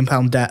 £17 million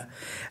debt.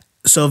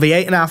 So the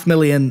 £8.5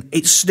 million,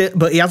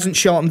 but he hasn't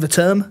shortened the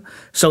term,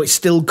 so it's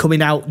still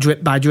coming out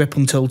drip by drip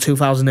until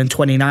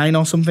 2029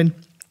 or something.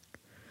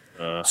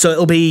 So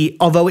it'll be,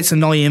 although it's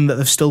annoying that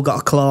they've still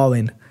got a claw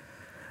in,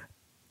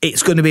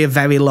 it's going to be a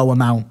very low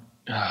amount.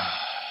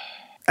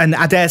 And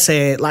I dare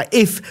say, like,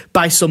 if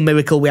by some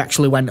miracle we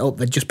actually went up,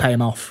 they'd just pay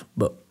him off.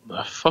 But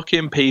the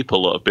fucking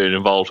people that have been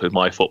involved with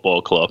my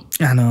football club.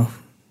 I know.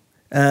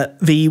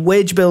 The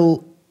wage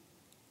bill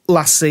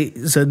last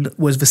season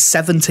was the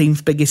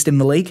 17th biggest in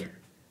the league.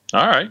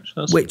 All right.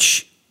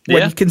 Which,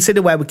 when you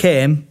consider where we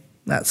came,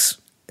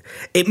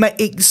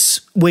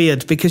 it's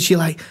weird because you're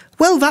like,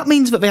 well, that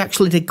means that they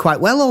actually did quite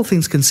well, all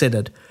things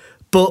considered.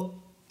 But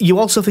you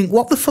also think,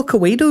 what the fuck are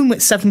we doing with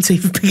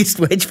 17th biggest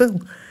wage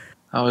bill?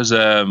 I was,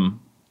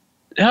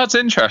 it's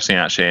interesting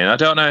actually, and I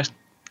don't know,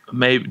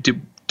 maybe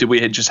did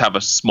we just have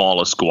a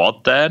smaller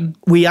squad then?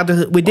 We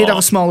did have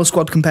a smaller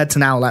squad compared to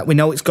now. Like, we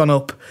know it's gone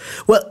up.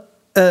 Well,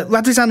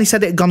 Radrizzani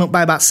said it had gone up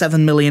by about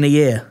 7 million a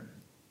year.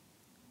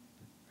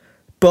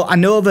 But I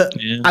know that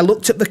I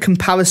looked at the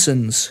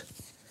comparisons,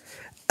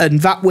 and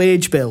that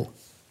wage bill,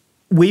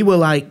 we were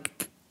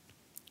like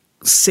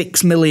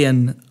 6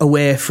 million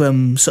away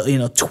from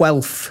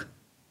 12th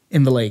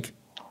in the league.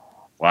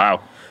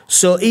 Wow.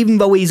 So even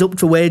though he's up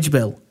to wage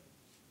bill,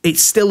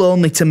 it's still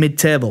only to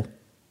mid-table.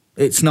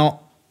 It's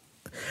not...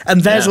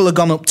 And theirs will have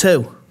gone up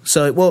too,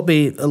 so it won't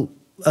be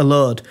a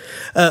load.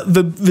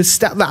 The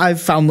stat that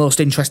I've found most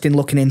interesting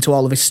looking into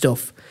all of this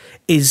stuff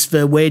is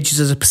the wages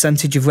as a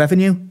percentage of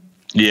revenue.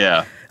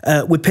 Yeah.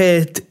 We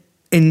paid,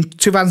 in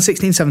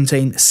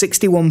 2016-17,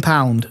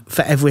 £61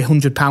 for every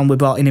 £100 we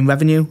brought in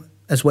revenue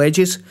as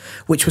wages,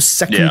 which was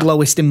second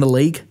lowest in the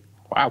league.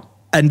 Wow.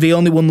 And the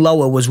only one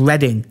lower was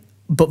Reading,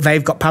 but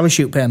they've got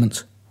parachute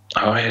payments.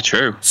 Oh, yeah,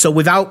 true. So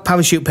without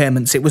parachute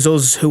payments, it was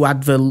us who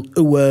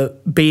were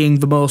being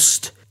the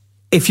most...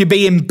 If you're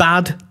being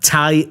bad,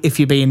 tight. If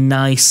you're being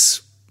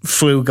nice,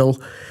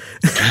 frugal.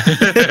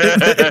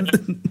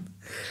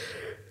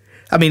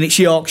 I mean, it's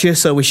Yorkshire,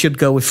 so we should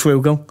go with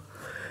frugal.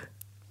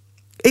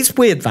 It's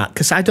weird that,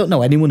 because I don't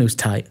know anyone who's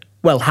tight.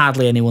 Well,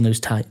 hardly anyone who's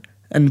tight.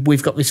 And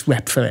we've got this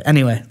rep for it.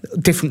 Anyway,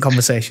 different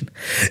conversation.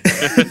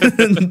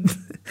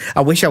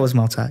 I wish I was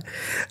more tight.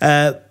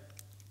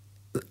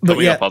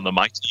 Coming up on the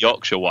Mighty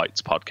Yorkshire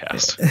Whites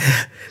podcast.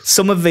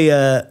 Some of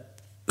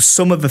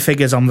the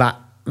figures on that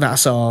I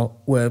saw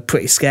were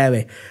pretty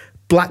scary.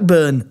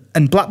 Blackburn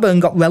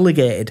got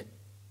relegated.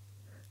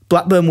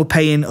 Blackburn were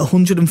paying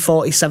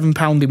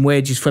 £147 in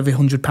wages for every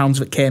 £100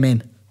 that came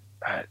in.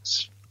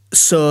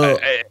 So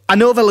I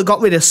know Villa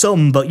got rid of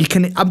some, but you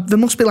can. There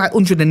must be like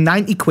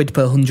 190 quid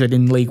per 100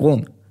 in League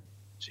One.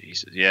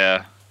 Jesus,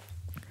 yeah.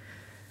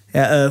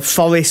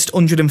 Forest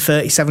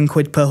 137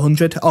 quid per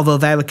 100. Although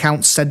their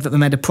accounts said that they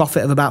made a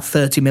profit of about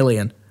 30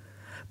 million,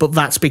 but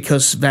that's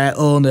because their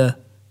owner,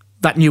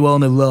 that new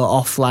owner, wrote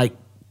off like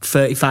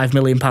 £35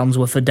 million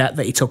worth of debt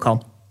that he took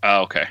on.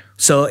 Oh, okay.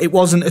 So it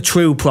wasn't a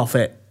true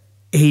profit.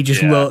 He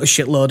just wrote a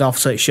shitload off,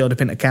 so it showed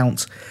up in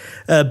accounts.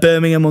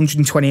 Birmingham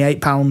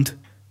 £128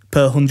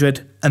 per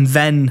 100, and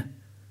then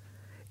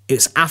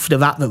it's after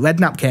that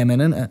Redknapp came in,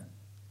 isn't it?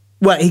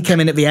 Well, he came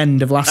in at the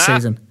end of last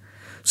season,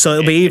 so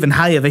it'll be even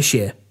higher this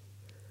year.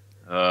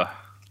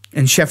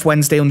 And Chef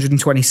Wednesday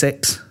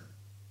 126.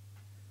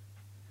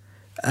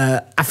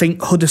 I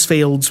think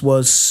Huddersfield's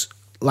was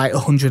like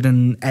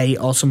 108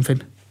 or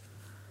something.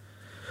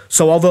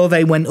 So although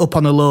they went up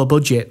on a low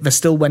budget, they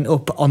still went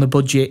up on a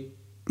budget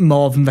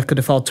more than they could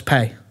afford to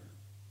pay.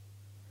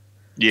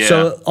 Yeah.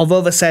 So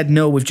although they said,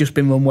 no, we've just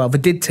been run well, they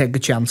did take a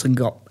chance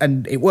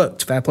and it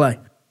worked, fair play.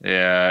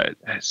 Yeah,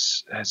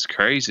 it's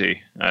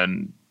crazy.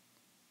 And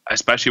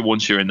especially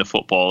once you're in the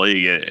Football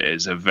League, it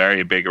is a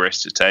very big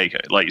risk to take.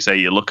 Like you say,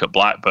 you look at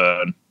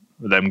Blackburn,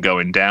 them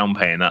going down,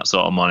 paying that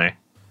sort of money.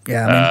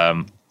 Yeah, I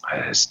mean,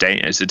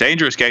 it's a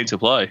dangerous game to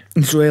play.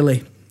 It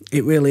really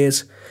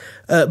is.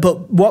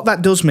 But what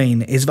that does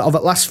mean is that over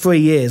the last 3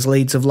 years,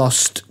 Leeds have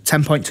lost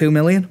 10.2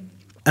 million.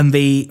 And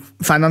the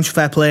financial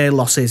fair play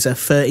losses are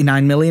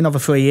 39 million over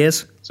 3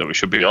 years. So we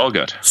should be all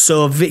good.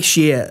 So this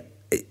year,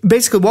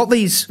 basically what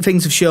these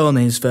things have shown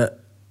is that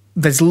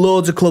there's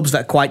loads of clubs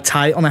that are quite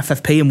tight on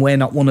FFP and we're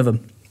not one of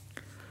them.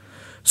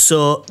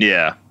 So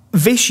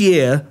this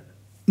year,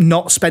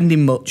 not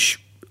spending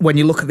much, when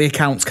you look at the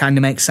accounts, kind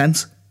of makes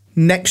sense.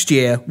 Next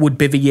year would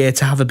be the year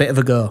to have a bit of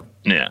a go.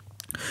 Yeah.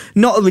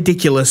 Not a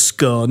ridiculous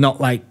go,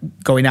 not like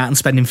going out and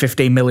spending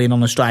 15 million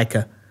on a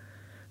striker.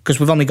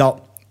 Because we've only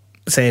got,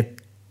 say,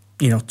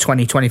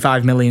 20,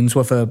 25 million's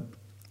worth of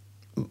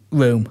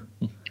room.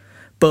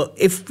 But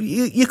if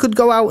you could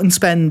go out and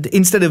spend,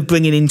 instead of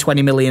bringing in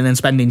 20 million and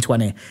spending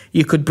 20,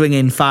 you could bring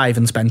in 5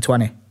 and spend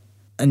 20,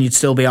 and you'd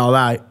still be all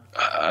right.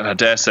 And I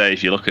dare say,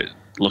 if you look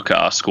at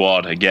our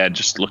squad again,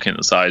 just looking at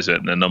the size of it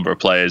and the number of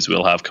players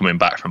we'll have coming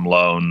back from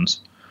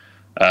loans,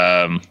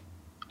 there'll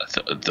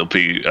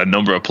be a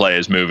number of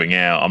players moving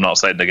out. I'm not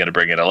saying they're going to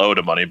bring in a load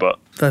of money, but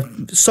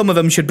some of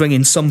them should bring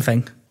in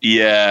something.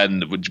 Yeah,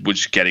 and we're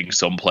just getting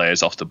some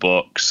players off the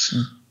books.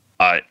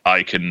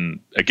 I can,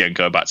 again,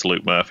 go back to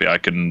Luke Murphy, I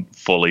can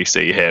fully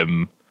see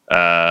him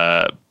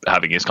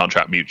having his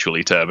contract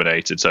mutually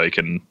terminated so he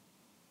can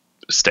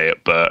stay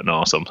at Burton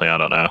or something, I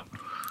don't know.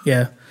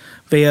 Yeah.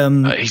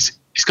 He's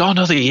got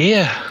another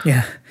year.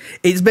 Yeah.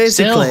 It's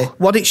basically,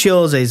 what it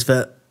shows is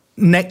that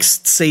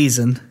next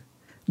season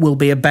will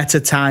be a better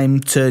time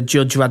to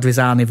judge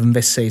Radrizzani than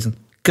this season.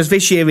 Because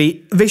this year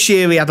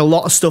he had a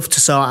lot of stuff to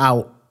sort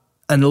out,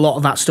 and a lot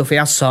of that stuff he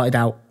has sorted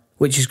out,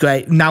 which is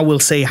great. Now we'll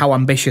see how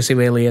ambitious he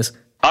really is.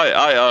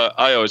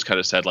 I always kind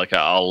of said, like,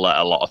 I'll let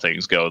a lot of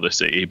things go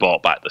this year. He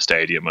bought back the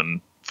stadium,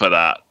 and for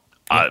that,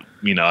 I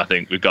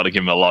think we've got to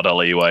give him a lot of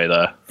leeway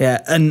there.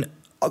 Yeah, and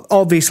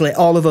obviously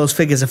all of those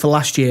figures are for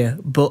last year,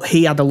 but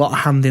he had a lot of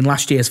hand in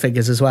last year's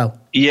figures as well.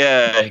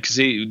 Yeah, because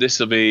this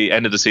will be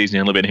end of the season.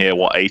 He's only been here,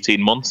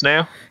 18 months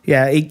now?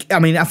 Yeah,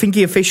 I think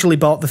he officially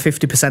bought the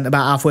 50%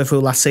 about halfway through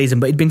last season,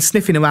 but he'd been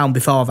sniffing around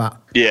before that.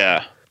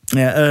 Yeah.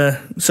 Yeah,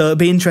 so it'll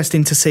be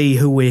interesting to see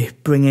who we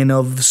bring in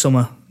over the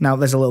summer. Now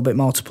there's a little bit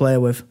more to play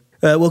with.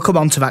 We'll come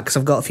on to that because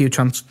I've got a few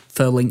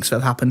transfer links that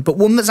have happened. But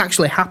one that's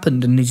actually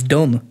happened and is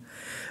done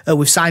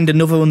we've signed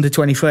another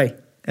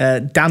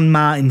under-23. Dan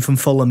Martin from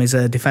Fulham is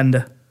a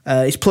defender.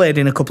 He's played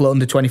in a couple of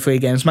under-23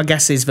 games. My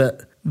guess is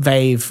that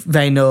they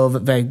know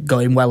that they're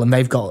going well and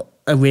they've got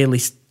a really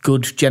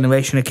good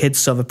generation of kids,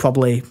 so he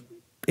probably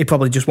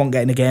just won't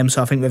get in a game,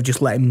 so I think they've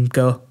just let him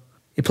go.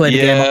 He played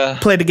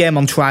a game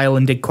on trial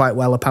and did quite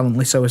well,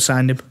 apparently, so we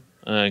signed him.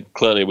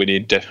 Clearly, we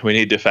need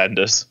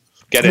defenders.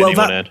 Get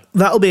anyone in.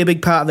 That'll be a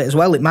big part of it as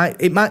well. It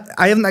might.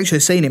 I haven't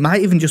actually seen it. It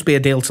might even just be a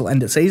deal till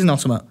end of season or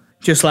something.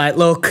 Just like,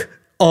 look,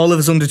 all of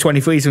us under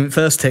 23s in the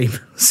first team.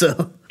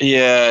 So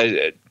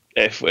yeah,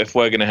 if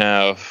we're going to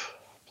have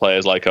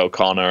players like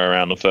O'Connor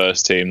around the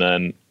first team,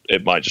 then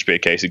it might just be a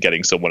case of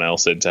getting someone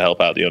else in to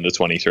help out the under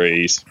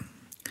 23s.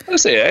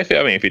 Let's see.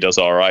 If he does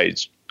all right,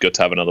 it's good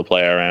to have another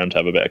player around,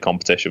 have a bit of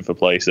competition for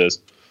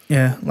places.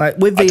 Yeah, like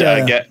with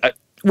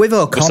with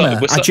O'Connor,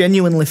 I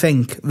genuinely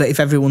think that if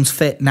everyone's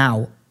fit,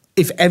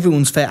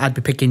 I'd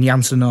be picking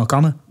Janssen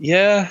O'Connor.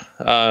 Yeah,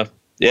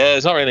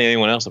 there's not really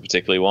anyone else I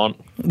particularly want.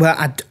 Well,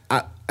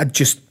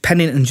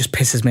 Pennington just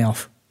pisses me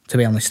off, to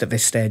be honest, at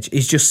this stage.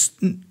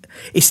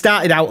 He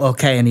started out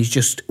okay, and he's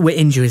just, with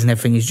injuries and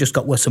everything, he's just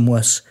got worse and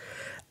worse.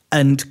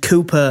 And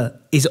Cooper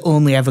is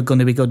only ever going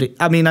to be good.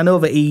 I mean, I know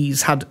that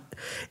he's had...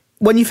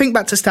 When you think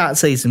back to start of the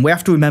season, we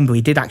have to remember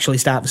he did actually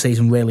start the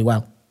season really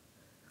well.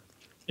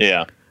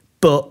 Yeah.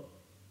 But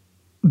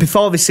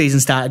before this season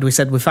started, we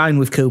said we're fine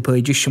with Cooper,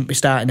 he just shouldn't be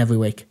starting every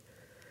week.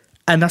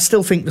 And I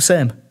still think the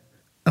same.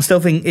 I still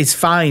think it's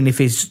fine if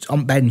he's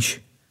on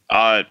bench.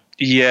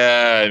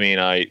 Yeah, I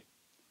mean,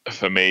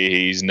 for me,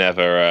 he should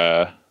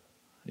never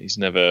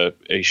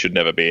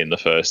be in the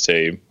first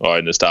team or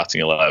in the starting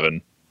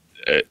 11.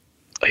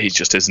 He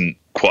just isn't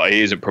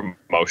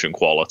promotion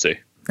quality.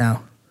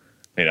 No.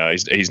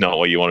 He's not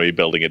what you want to be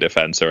building a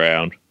defence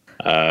around.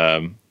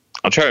 I'm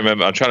trying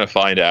to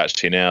find it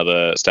actually now,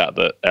 the stat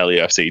that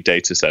LUFC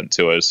data sent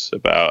to us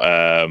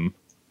about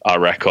our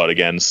record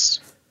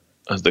against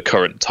the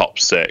current top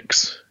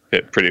six.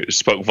 It pretty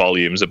spoke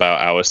volumes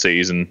about our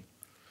season.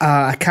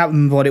 I can't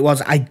remember what it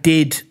was. I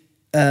did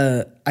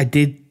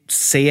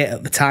see it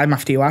at the time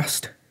after you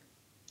asked.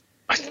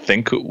 I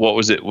think, what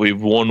was it? We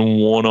won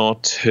 1 or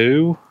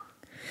 2?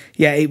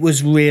 Yeah, it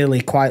was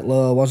really quite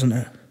low, wasn't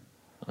it?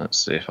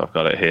 Let's see if I've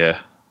got it here.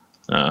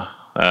 No.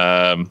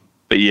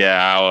 But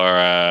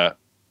yeah,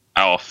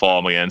 our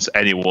form against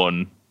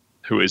anyone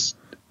who is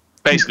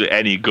basically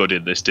any good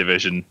in this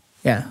division,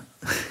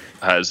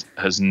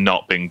 has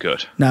not been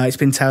good. No, it's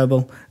been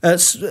terrible.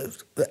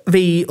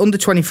 The under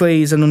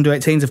 23s and under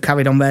 18s have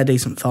carried on their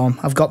decent form.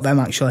 I've got them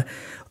actually.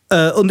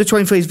 Under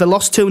 23s, they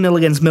lost 2-0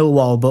 against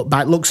Millwall, but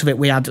by the looks of it,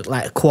 we had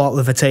like a quarter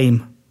of a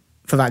team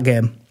for that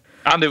game.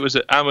 And it was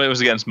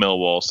against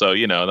Millwall, so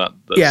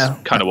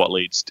that's kind of what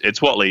Leeds.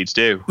 It's what Leeds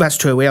do. That's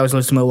true. We always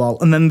lose to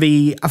Millwall, and then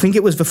I think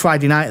it was the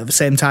Friday night at the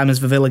same time as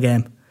the Villa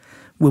game.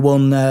 We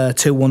won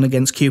 2-1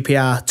 against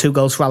QPR, 2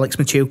 goals for Alex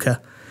Machuca,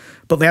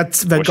 but they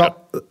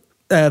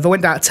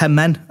went down to 10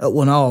 men at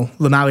 1-1.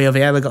 Romario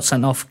Vieira got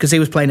sent off because he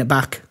was playing it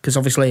back because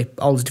obviously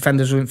all the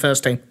defenders were in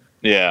first team.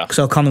 Yeah,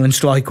 so Connor and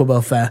Strike were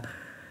both there.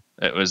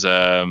 It was,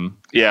 I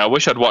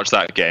wish I'd watched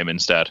that game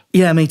instead.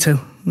 Yeah, me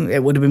too.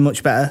 It would have been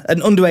much better.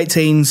 And under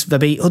 18s, they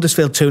beat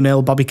Huddersfield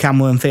 2-0, Bobby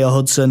Cameron and Theo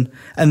Hudson.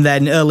 And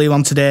then earlier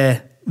on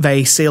today,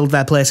 they sealed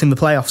their place in the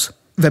playoffs.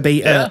 They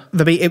beat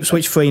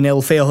Ipswich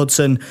 3-0, Theo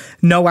Hudson,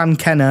 Noan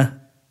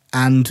Kenner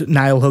and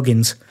Niall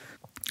Huggins.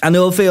 I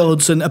know Theo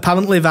Hudson,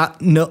 apparently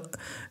that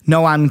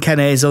Noan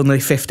Kenner is only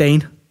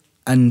 15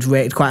 and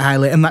rated quite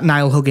highly. And that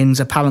Niall Huggins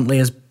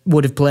apparently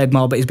would have played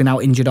more, but he's been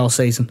out injured all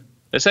season.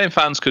 The same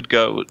fans could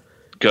go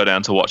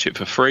down to watch it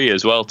for free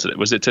as well.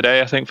 Was it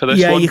today, I think, for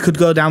this one? Yeah, you could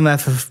go down there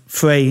for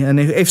free. And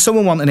if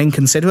someone wanted an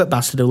inconsiderate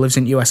bastard who lives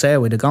in USA,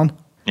 we'd have gone.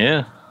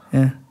 Yeah.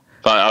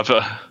 But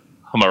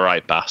I'm a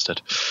right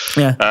bastard.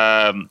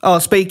 Yeah.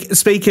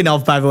 Speaking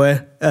of, by the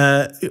way,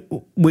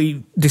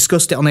 we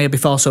discussed it on here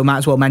before, so might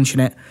as well mention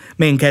it.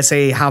 Me and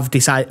Casey have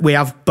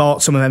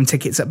bought some of them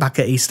tickets back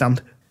at East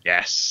Stand.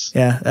 Yes.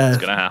 Yeah. It's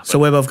going to happen. So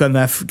we're both going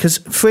there because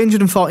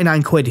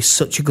 £349 is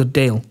such a good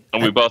deal.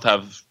 And we both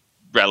have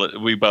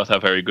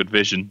very good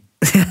vision.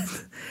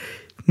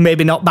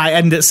 Maybe not by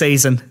end of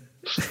season.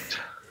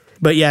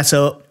 But yeah,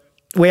 so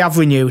we have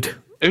renewed.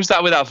 Who's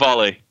that with that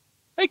volley?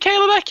 Hey,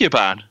 Caleb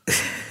Ekuban.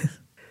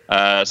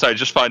 Sorry,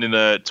 just finding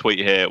the tweet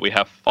here. We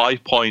have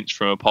 5 points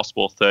from a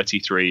possible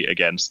 33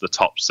 against the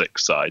top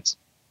 6 sides.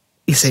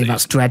 You see,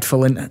 that's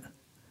dreadful, isn't it?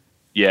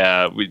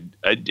 Yeah,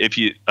 I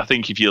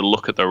think if you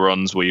look at the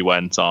runs we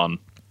went on,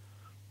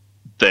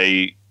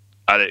 it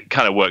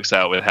kind of works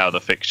out with how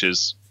the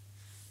fixtures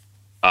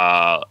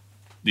are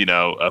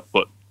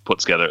put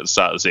together at the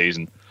start of the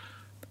season.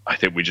 I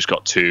think we just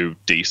got 2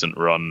 decent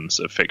runs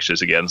of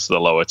fixtures against the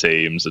lower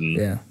teams,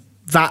 and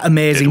that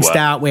amazing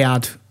start we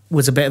had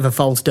was a bit of a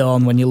false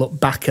dawn when you look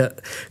back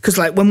at, because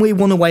like when we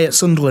won away at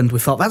Sunderland, we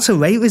thought that's a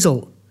great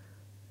result.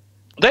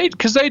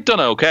 Because they'd done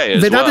okay.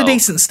 They'd had a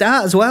decent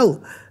start as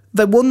well.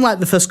 They won like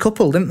the first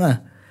couple, didn't they?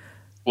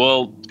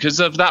 Well, because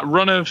of that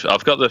run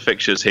I've got the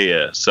fixtures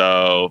here,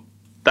 so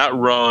that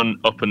run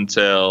up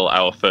until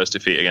our first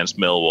defeat against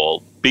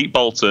Millwall, beat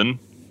Bolton,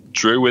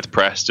 drew with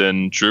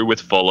Preston, drew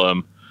with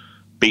Fulham,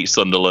 beat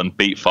Sunderland,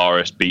 beat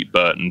Forest, beat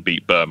Burton,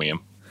 beat Birmingham.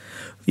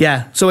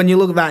 Yeah, so when you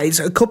look at that, it's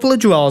a couple of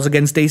draws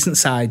against decent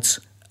sides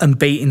and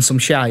beating some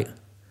shite.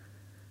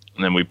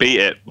 And then we beat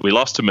it. We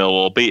lost to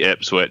Millwall, beat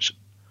Ipswich,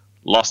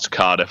 lost to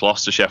Cardiff,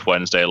 lost to Sheffield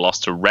Wednesday,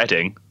 lost to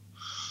Reading,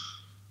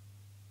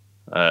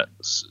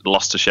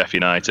 lost to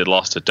Sheffield United,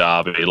 lost to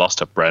Derby, lost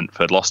to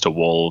Brentford, lost to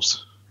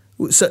Wolves.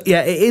 So,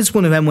 yeah, it is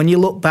one of them. When you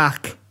look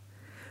back,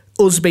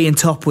 us being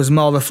top was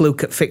more a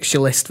fluke at fixture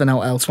list than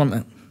out else,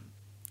 wasn't it?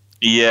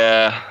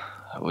 Yeah,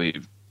 we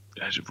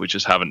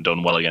just haven't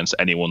done well against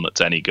anyone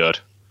that's any good.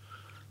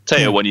 Tell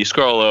you, when you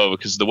scroll over,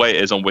 because the way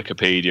it is on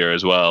Wikipedia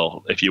as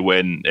well, if you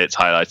win, it's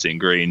highlighted in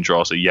green,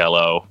 draws a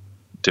yellow,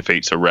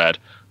 defeats a red.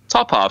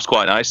 Top half's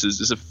quite nice.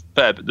 There's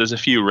a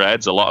few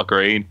reds, a lot of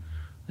green.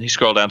 And you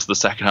scroll down to the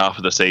second half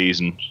of the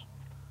season.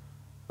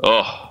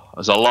 Oh,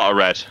 there's a lot of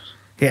red.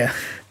 Yeah.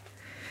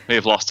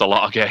 We've lost a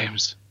lot of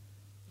games.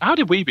 How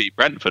did we beat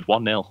Brentford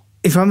 1-0?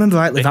 If I remember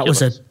rightly, Ridiculous.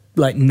 that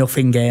was a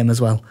nothing game as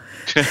well.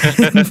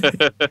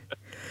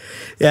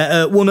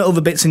 Yeah, one of the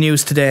other bits of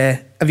news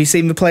today. Have you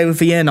seen the Player of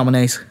the Year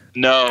nominees?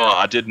 No,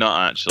 I did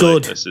not actually.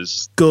 Good. This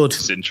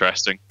is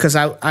interesting. Because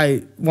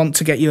I want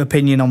to get your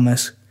opinion on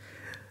this.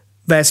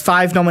 There's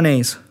 5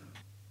 nominees.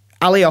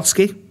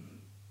 Alioski,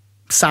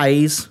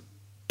 Saiz,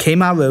 Kim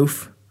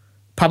Aroof,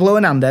 Pablo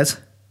Hernandez,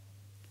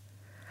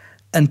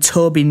 and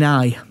Toby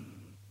Nye.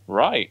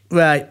 Right.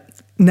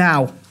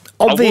 Now,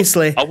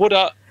 obviously,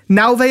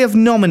 now they have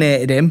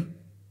nominated him,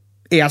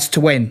 he has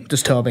to win,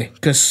 does Toby.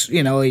 Because,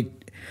 you know, it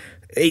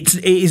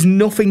is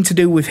nothing to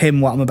do with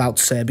him, what I'm about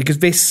to say. Because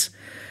this,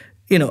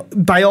 you know,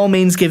 by all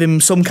means give him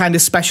some kind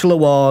of special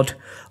award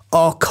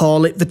or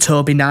call it the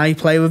Toby Nye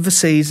Player of the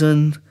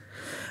Season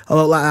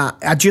or like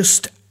that.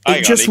 He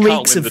reeks can't win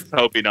of... the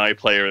Toby Nye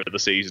Player of the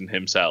Season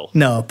himself.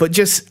 No, but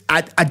just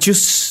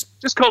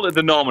call it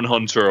the Norman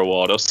Hunter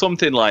Award or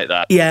something like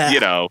that. Yeah, you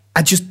know,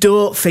 I just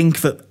don't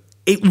think that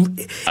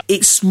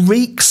it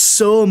reeks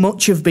so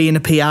much of being a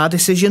PR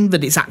decision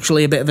that it's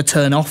actually a bit of a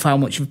turn off how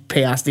much of a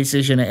PR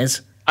decision it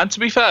is. And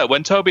to be fair,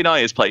 when Toby Nye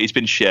has played, he's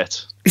been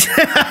shit.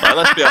 Right,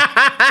 let's be honest.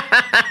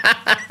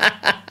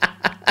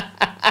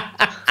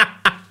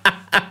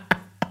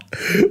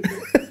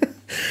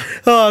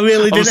 Oh, I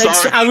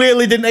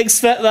really didn't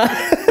expect that.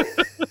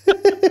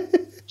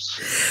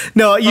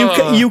 No,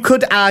 you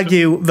could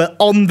argue that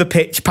on the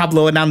pitch,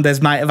 Pablo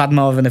Hernandez might have had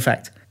more of an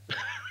effect.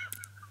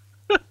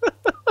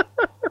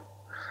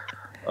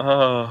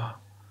 No,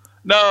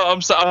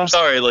 I'm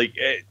sorry. Like,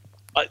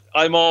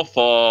 I'm all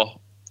for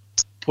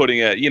putting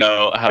it, you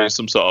know, having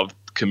some sort of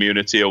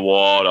community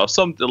award or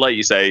something, like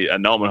you say, a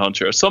Norman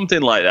Hunter or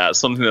something like that,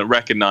 something that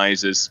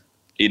recognises,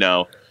 you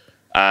know,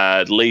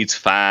 Leeds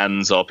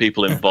fans or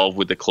people involved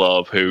with the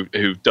club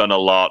who've done a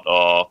lot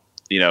or,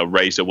 you know,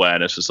 raised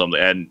awareness or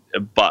something.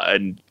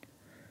 And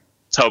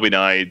Toby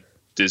Nye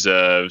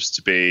deserves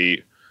to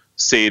be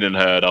seen and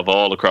heard of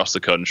all across the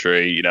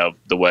country, you know,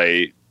 the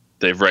way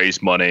they've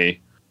raised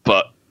money.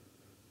 But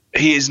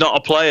he is not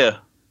a player.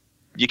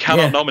 You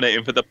cannot nominate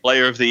him for the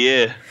Player of the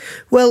Year.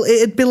 Well,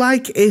 it'd be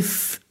like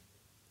if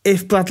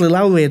Bradley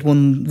Lowry had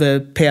won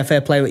the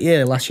PFA Player of the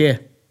Year last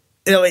year.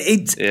 You know,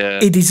 he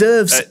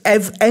deserves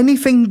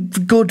anything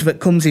good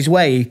that comes his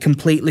way. He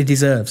completely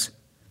deserves.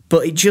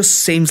 But it just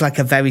seems like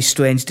a very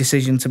strange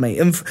decision to me.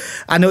 And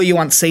I know you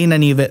haven't seen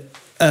any of it,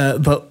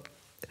 but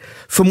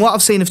from what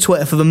I've seen of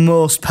Twitter, for the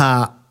most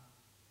part,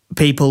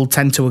 people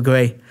tend to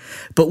agree.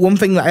 But one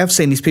thing that I have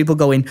seen is people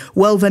going,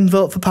 well, then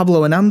vote for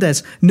Pablo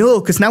Hernandez. No,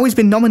 because now he's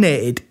been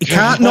nominated. He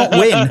can't not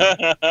win.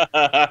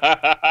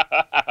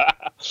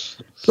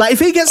 Like, if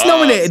he gets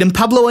nominated and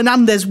Pablo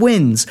Hernandez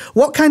wins,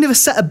 what kind of a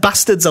set of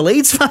bastards are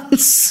Leeds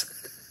fans?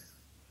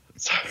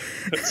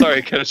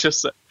 Sorry, can I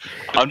just say,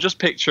 I'm just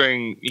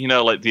picturing, you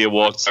know, like the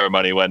award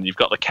ceremony when you've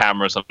got the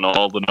cameras on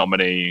all the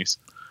nominees,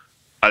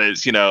 and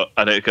it's, you know,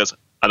 and it goes,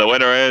 and the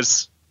winner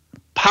is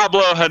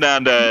Pablo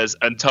Hernandez,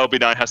 and Toby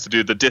Nye has to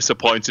do the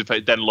disappointed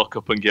face, then look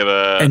up and give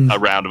a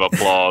round of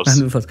applause.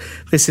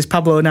 This is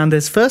Pablo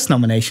Hernandez's first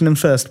nomination and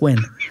first win.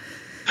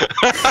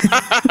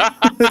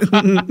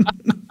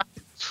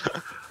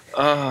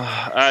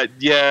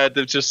 Yeah,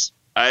 they've just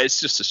it's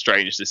just a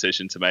strange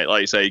decision to make.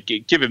 Like you say,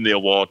 give him the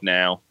award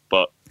now.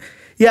 But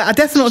yeah, I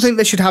definitely think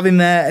they should have him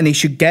there, and he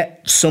should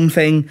get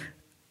something.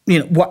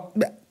 You know,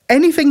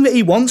 anything that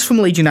he wants from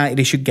Leeds United,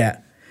 he should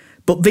get.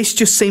 But this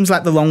just seems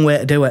like the wrong way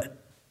to do it.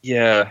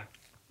 Yeah,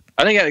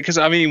 I think because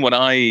I mean,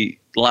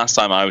 last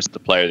time I was at the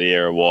Player of the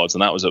Year awards,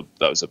 and that was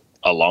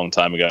a long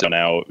time ago.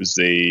 Now it was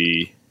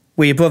the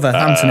with your brother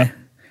Anthony.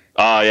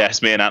 Oh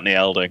yes, me and Anthony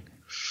Elding.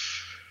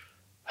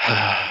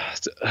 I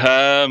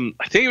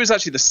think it was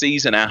actually the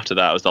season after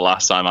that was the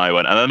last time I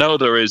went, and I know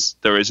there is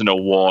an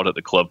award at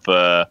the club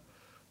for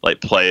like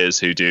players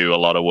who do a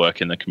lot of work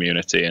in the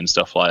community and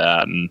stuff like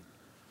that, and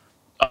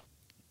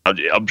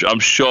I'm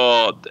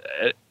sure,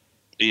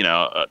 you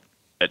know,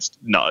 it's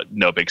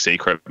no big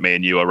secret. Me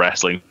and you are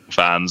wrestling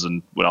fans,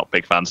 and we're not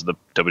big fans of the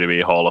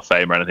WWE Hall of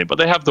Fame or anything, but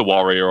they have the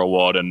Warrior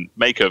Award, and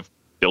make of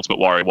the Ultimate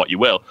Warrior what you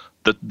will.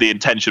 The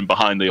intention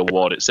behind the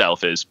award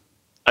itself is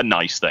a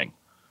nice thing.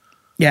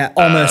 Yeah,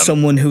 honour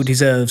someone who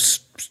deserves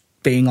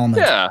being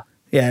honoured.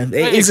 Yeah,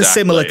 it is a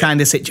similar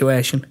kind of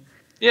situation.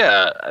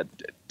 Yeah,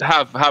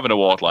 have an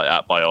award like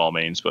that by all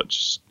means, but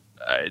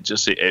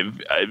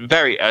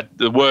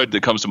the word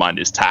that comes to mind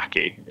is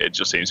tacky. It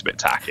just seems a bit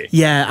tacky.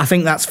 Yeah, I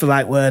think that's the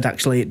right word.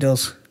 Actually, it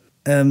does.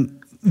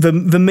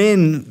 The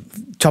main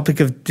topic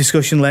of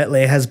discussion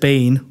lately has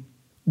been: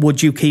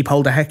 would you keep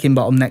hold of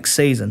Heckingbottom next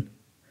season?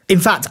 In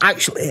fact,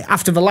 actually,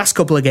 after the last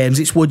couple of games,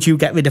 it's would you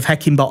get rid of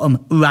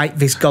Heckingbottom right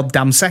this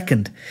goddamn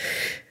second?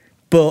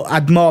 But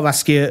I'd more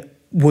ask you,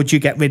 would you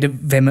get rid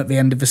of him at the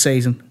end of the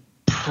season?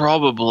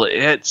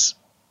 Probably.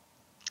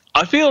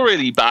 I feel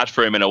really bad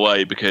for him in a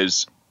way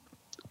because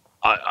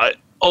I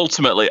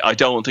ultimately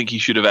don't think he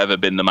should have ever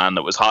been the man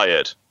that was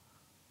hired.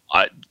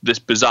 This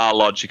bizarre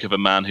logic of a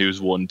man who's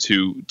won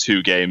two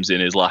games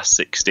in his last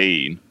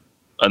 16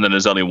 and then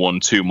has only won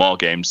 2 more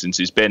games since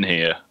he's been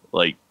here.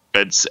 Like,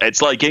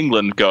 it's like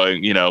England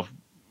going,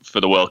 for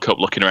the World Cup,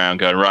 looking around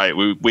going, right,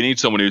 we need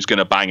someone who's going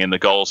to bang in the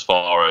goals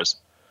for us.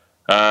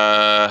 Who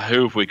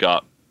have we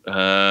got?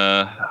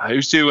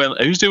 Who's doing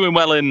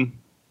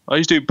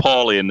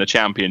poorly in the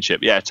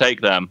Championship? Yeah, take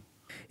them.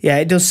 Yeah,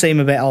 it does seem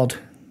a bit odd.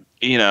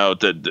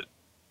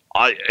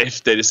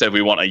 If they just said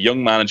we want a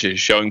young manager who's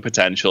showing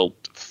potential,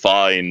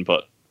 fine,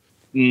 but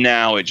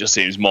now it just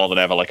seems more than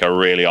ever like a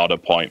really odd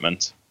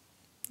appointment.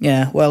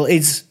 Yeah, well,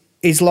 he's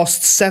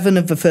lost 7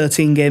 of the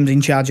 13 games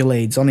in charge of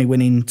Leeds, only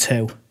winning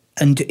 2.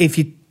 And if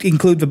you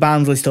include the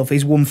Barnsley stuff,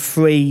 he's won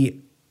 3.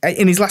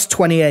 In his last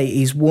 28,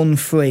 he's won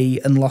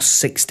 3 and lost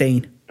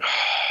 16.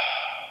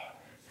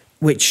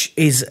 Which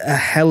is a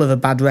hell of a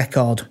bad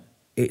record.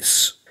 We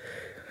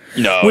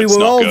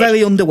were all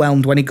very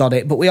underwhelmed when he got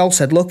it, but we all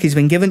said, look, he's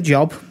been given a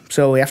job,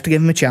 so we have to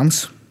give him a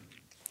chance.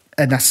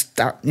 And I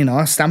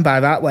stand by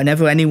that.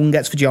 Whenever anyone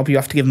gets the job, you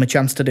have to give him a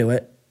chance to do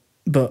it.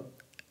 But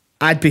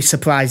I'd be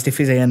surprised if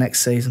he's here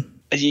next season.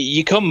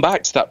 You come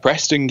back to that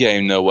Preston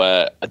game, though,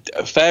 where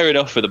fair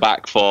enough for the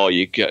back four,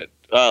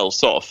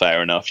 sort of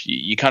fair enough.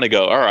 You kind of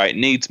go, all right,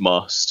 needs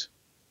must.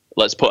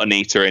 Let's put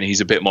Anita in.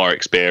 He's a bit more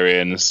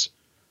experienced.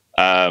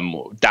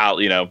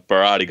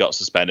 Berardi got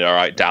suspended. All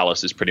right,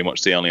 Dallas is pretty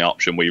much the only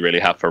option we really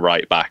have for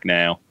right back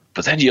now.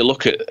 But then you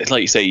look at,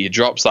 like you say, you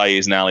drop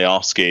Saiz and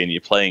Alioski and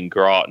you're playing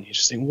Grot, and you're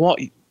just thinking, what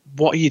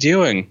are you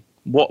doing?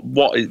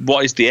 What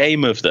is the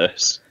aim of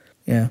this?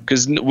 Yeah,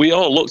 because we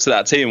all looked at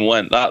that team and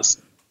went, that's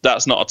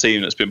not a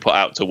team that's been put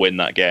out to win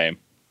that game.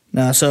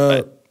 No,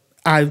 so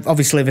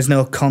obviously there's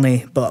no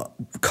Connie, but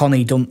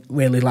Connie don't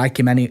really like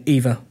him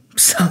either.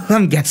 So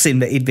I'm guessing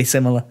that he'd be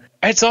similar.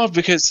 It's odd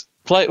because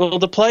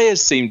the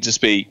players seem to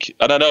speak,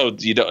 and I know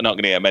you're not going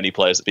to get many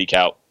players that speak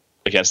out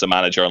against the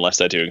manager unless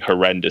they're doing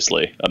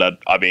horrendously. And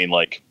I mean,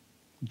 like,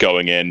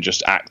 going in,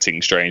 just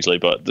acting strangely,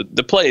 but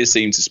the players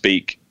seem to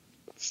speak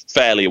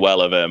fairly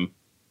well of him.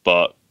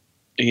 But,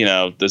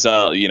 there's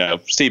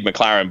Steve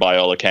McLaren, by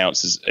all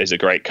accounts, is a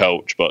great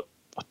coach, but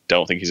I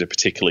don't think he's a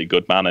particularly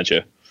good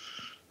manager.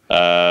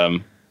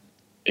 I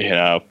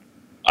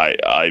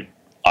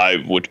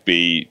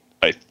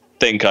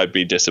think I'd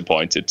be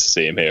disappointed to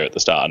see him here at the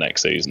start of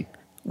next season.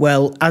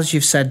 Well, as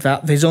you've said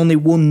that, there's only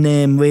one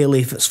name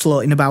really that's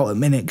floating about at the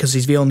minute because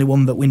he's the only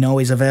one that we know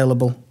is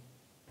available.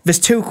 There's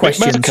 2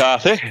 questions. Mick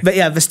McCarthy. But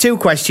yeah, there's 2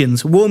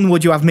 questions. 1,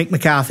 would you have Mick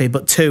McCarthy?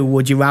 But 2,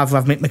 would you rather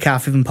have Mick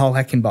McCarthy than Paul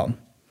Heckingbottom?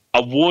 I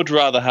would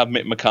rather have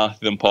Mick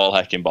McCarthy than Paul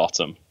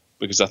Heckingbottom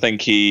because I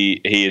think he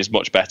is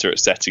much better at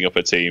setting up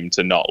a team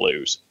to not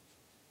lose.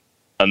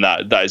 And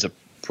that is a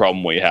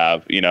problem we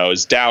have.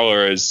 As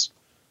dour as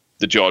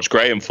the George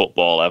Graham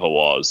football ever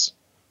was,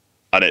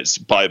 and it's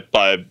by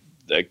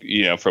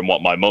from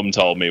what my mum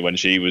told me when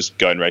she was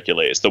going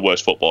regularly, it's the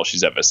worst football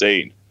she's ever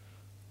seen.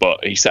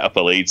 But he set up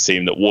a Leeds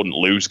team that wouldn't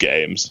lose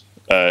games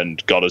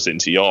and got us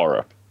into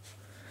Europe.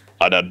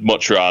 And I'd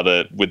much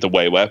rather, with the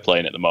way we're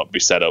playing at the moment, be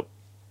set up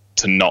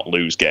to not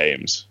lose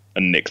games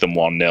and nick them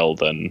 1-0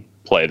 than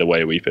play the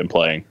way we've been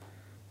playing.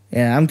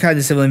 Yeah, I'm kind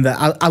of similar in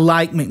that. I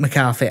like Mick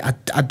McCarthy.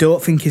 I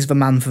don't think he's the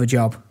man for the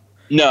job.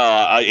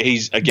 No,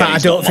 he's again. But I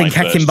don't think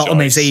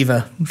Heckingbottom is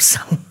either. So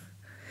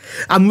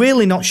I'm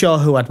really not sure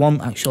who I'd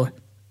want. Actually,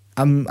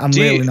 I'm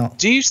really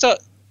not.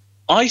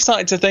 I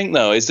started to think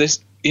though, is this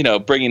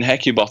bringing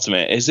Heckingbottom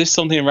in? Is this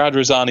something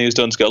Radrizzani has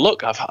done to go?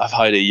 Look, I've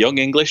hired a young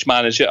English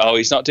manager. Oh,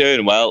 he's not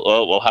doing well.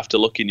 Well, we'll have to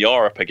look in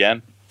Europe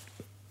again.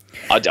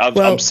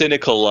 I'm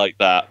cynical like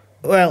that.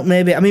 Well,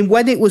 maybe. I mean,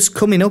 when it was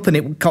coming up and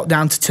it got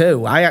down to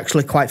 2, I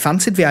actually quite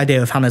fancied the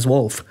idea of Hannes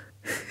Wolf.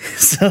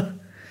 So.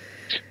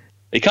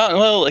 You can't,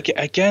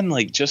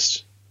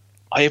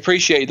 I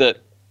appreciate that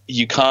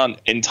you can't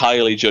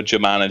entirely judge a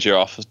manager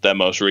off of their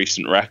most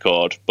recent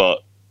record,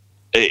 but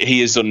he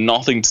has done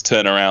nothing to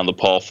turn around the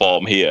poor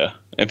form here.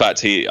 In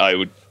fact, I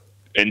would,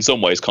 in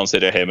some ways,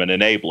 consider him an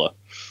enabler.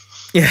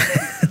 Yeah.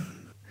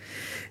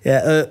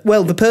 Yeah.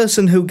 Well, the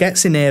person who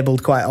gets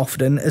enabled quite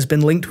often has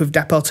been linked with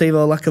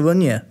Deportivo La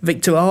Coruña,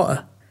 Victor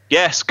Horta.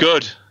 Yes,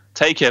 good.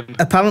 Take him.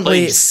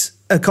 Apparently, please. It's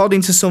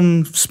according to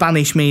some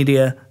Spanish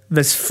media,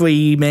 there's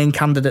 3 main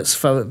candidates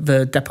for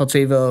the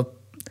Deportivo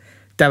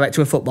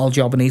director of football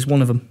job, and he's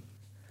one of them.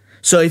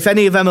 So if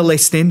any of them are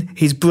listening,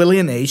 he's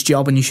brilliant at his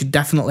job and you should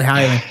definitely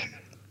hire him.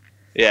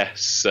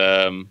 Yes.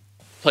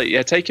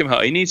 Take him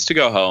home. He needs to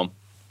go home.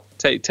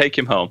 Take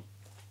him home.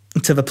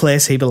 To the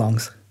place he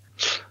belongs.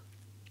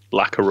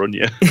 La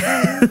Coruña.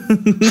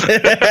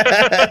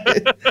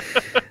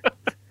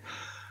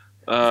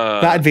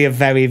 That'd be a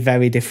very,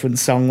 very different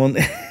song, wouldn't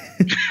it?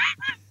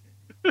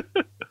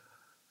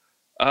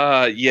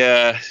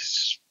 Yeah.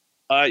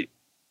 The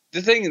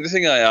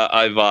thing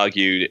I've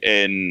argued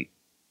in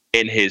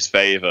his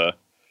favour,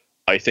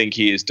 I think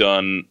he has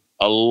done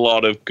a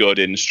lot of good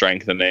in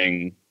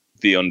strengthening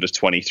the under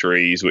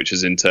 23s, which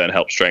has in turn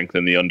helped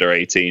strengthen the under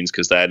 18s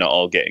because they're not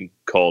all getting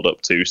called up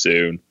too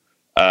soon.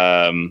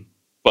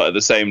 But at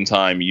the same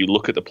time, you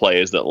look at the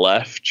players that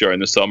left during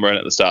the summer and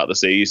at the start of the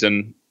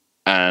season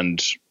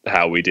and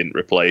how we didn't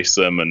replace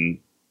them, and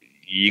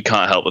you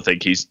can't help but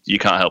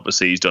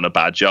see he's done a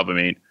bad job. I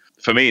mean,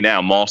 for me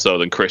now, more so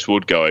than Chris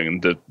Wood going,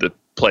 the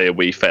player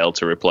we failed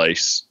to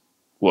replace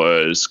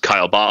was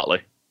Kyle Bartley.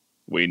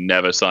 We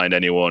never signed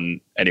anyone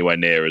anywhere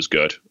near as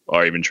good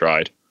or even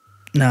tried.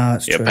 No,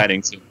 that's true.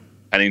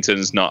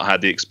 Pennington's not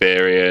had the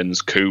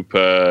experience.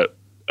 Cooper,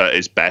 at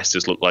his best,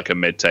 has looked like a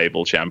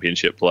mid-table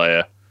championship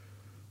player.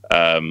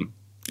 And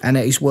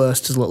at his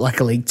worst, has looked like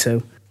a League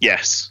Two.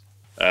 Yes.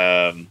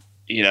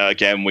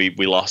 Again, we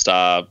lost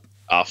our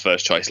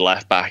first choice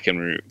left back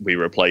and we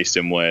replaced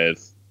him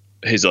with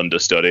his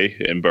understudy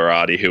in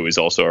Berardi, who is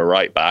also a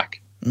right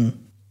back. Mm.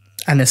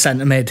 And a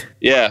centre mid.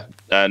 Yeah,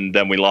 and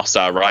then we lost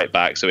our right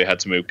back, so we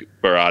had to move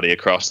Berardi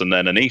across, and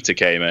then Anita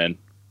came in.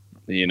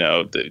 I'm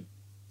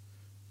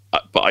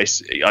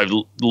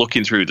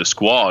looking through the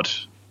squad.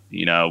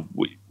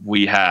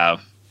 We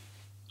have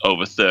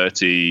over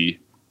 30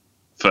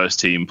 first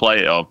team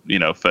players on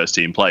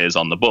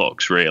the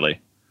books, really,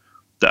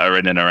 that are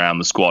in and around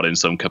the squad in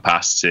some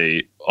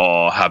capacity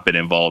or have been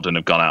involved and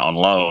have gone out on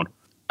loan,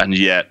 and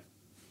yet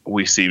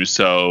we seem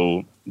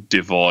so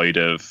devoid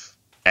of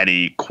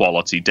any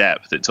quality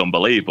depth. It's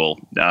unbelievable.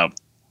 Now,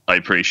 I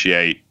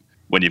appreciate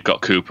when you've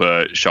got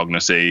Cooper,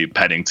 Shaughnessy,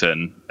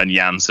 Pennington, and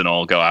Janssen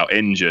all go out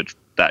injured,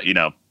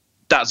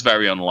 that's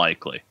very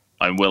unlikely.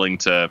 I'm willing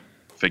to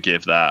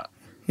forgive that.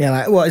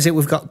 Yeah, what is it?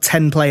 We've got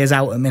 10 players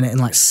out at a minute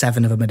and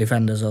 7 of them are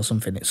defenders or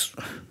something.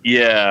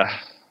 Yeah,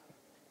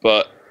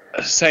 but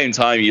at the same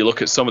time, you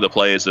look at some of the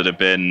players that have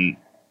been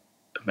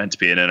meant to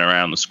be in and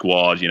around the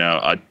squad.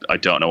 I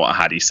don't know what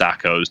Hadi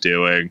Sacco's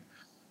doing.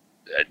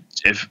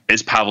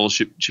 Is Pavel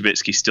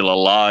Chabitsky still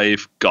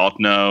alive? God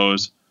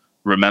knows.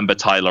 Remember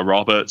Tyler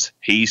Roberts?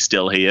 He's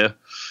still here.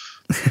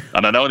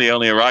 And I know he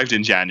only arrived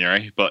in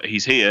January, but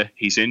he's here.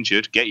 He's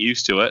injured. Get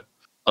used to it.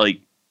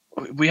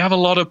 We have a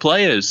lot of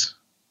players,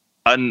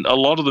 and a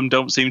lot of them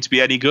don't seem to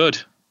be any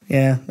good.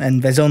 Yeah,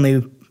 and there's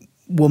only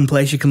one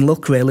place you can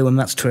look, really, when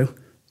that's true.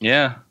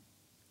 Yeah.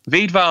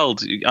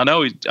 Wiedwald,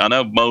 I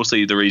know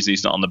mostly the reason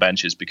he's not on the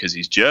bench is because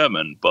he's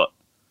German, but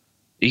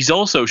he's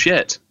also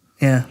shit.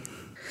 Yeah.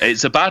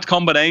 It's a bad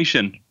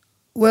combination.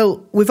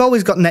 Well, we've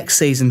always got next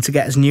season to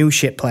get us new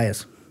shit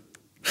players.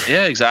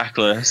 Yeah,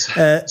 exactly.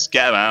 Let's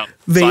get them out.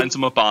 Sign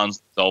some of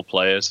Barnes' old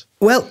players.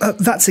 Well,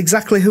 that's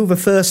exactly who the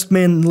first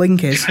main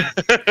link is.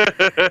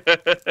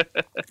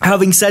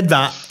 Having said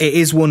that, it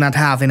is one I'd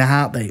have in a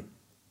heartbeat.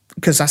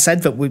 Because I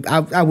said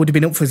that I would have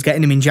been up for us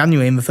getting him in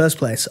January in the first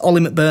place.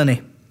 Ollie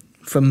McBurney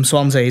from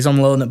Swansea. He's on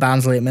loan at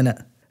Barnsley at the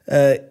minute.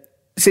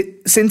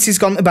 Since he's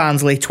gone to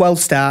Barnsley, 12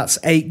 starts,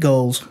 8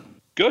 goals.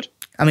 Good.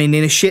 I mean,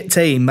 in a shit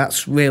team,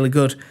 that's really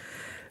good.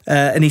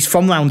 And he's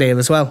from round here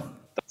as well.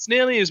 That's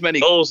nearly as many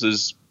goals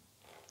as,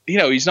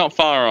 he's not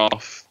far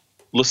off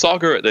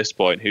Lasogga at this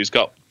point, who's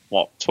got,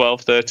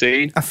 12,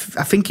 13? I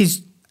think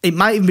it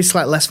might even be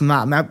slightly less than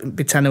that. It might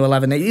be 10 or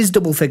 11. It is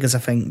double figures, I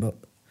think. But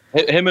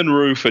him and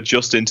Roof are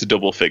just into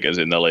double figures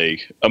in the league.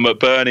 And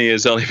McBurney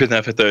has only been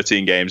there for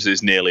 13 games.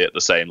 He's nearly at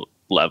the same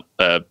level,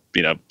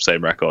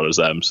 same record as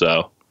them.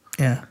 So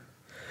yeah,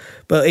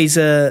 but he's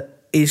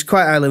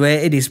quite highly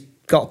rated. He's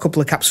got a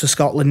couple of caps for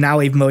Scotland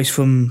now, even though he's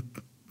from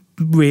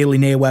really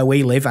near where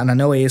we live, and I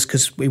know he is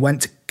because we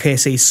went to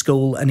KC's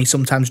school and he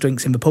sometimes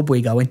drinks in the pub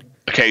we go in.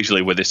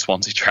 Occasionally with his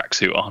Swansea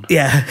tracksuit on.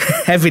 Yeah,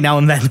 every now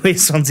and then with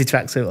his Swansea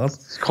tracksuit on.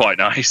 It's quite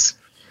nice.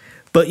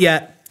 But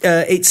yeah,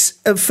 it's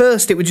at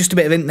first it was just a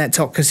bit of internet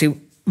talk because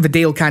the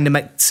deal kind of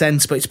made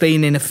sense, but it's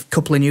been in a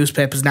couple of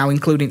newspapers now,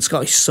 including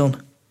Scottish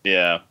Sun.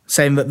 Yeah.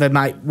 Saying that there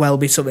might well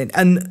be something.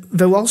 And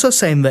they're also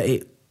saying that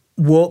it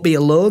won't be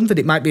a loan, that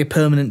it might be a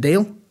permanent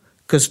deal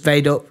because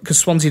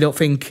Swansea don't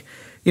think...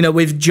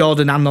 with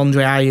Jordan and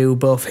Andre Ayew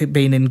both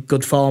being in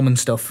good form and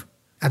stuff,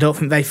 I don't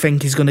think they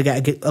think he's going to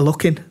get a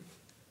look in.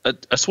 Are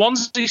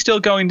Swansea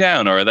still going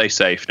down, or are they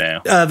safe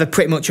now? They're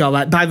pretty much all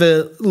right. By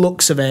the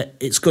looks of it,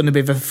 it's going to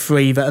be the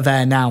 3 that are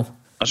there now.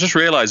 I just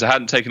realised I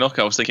hadn't taken a look.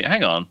 I was thinking,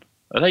 hang on,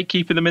 are they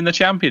keeping them in the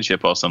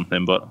Championship or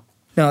something? But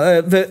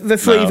no, the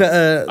 3 that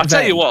are... I'll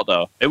tell you what,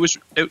 though.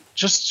 It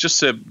just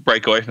to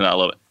break away from that a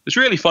little bit. It's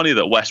really funny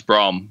that West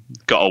Brom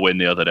got a win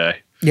the other day.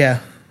 Yeah.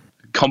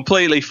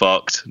 Completely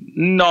fucked.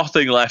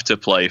 Nothing left to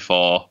play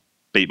for.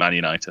 Beat Man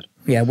United.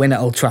 Yeah, win at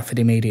Old Trafford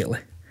immediately.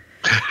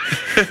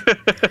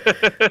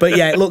 But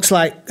yeah, it looks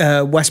like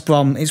West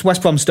Brom. It's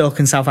West Brom, Stoke,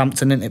 and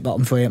Southampton, isn't it?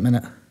 Bottom three at the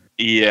minute.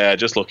 Yeah,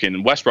 just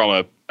looking. West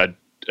Brom are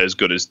as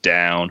good as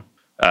down.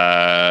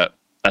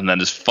 And then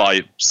there's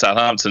 5.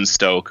 Southampton,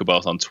 Stoke are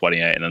both on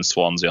 28, and then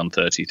Swansea on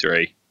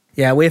 33.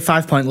 Yeah, we're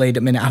 5-point lead at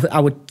the minute.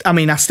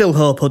 I still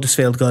hope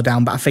Huddersfield go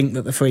down, but I think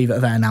that the 3 that are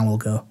there now will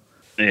go.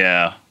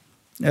 Yeah.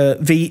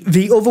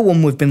 The other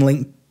one we've been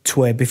linked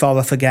to, before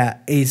I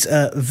forget, is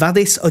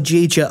Vadis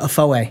Ojija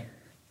Afoe,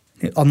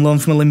 on loan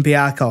from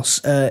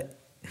Olympiacos.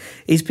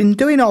 He's been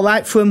doing all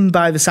right for him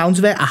by the sounds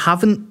of it. I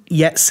haven't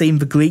yet seen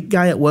the Greek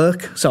guy at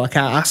work, so I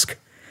can't ask.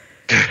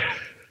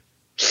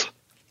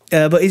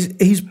 But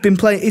he's been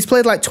playing. He's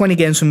played like 20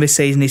 games from this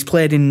season. He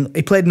played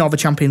in all the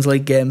Champions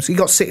League games. He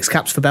got 6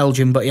 caps for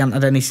Belgium, but he hasn't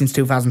had any since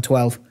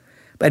 2012.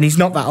 And he's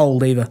not that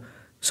old either.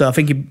 So I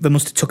think they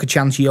must have took a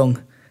chance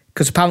young,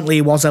 because apparently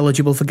he was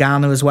eligible for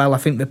Ghana as well. I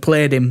think they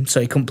played him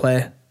so he couldn't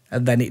play,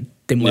 and then it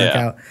didn't work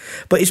out.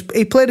 But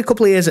he played a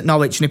couple of years at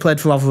Norwich, and he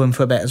played for Rotherham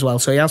for a bit as well.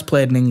 So he has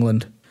played in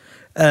England.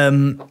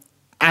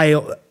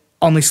 I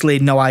honestly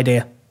no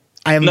idea.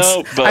 I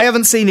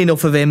haven't seen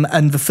enough of him,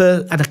 and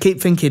I keep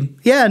thinking,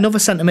 another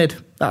centre mid,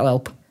 that'll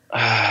help.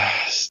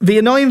 The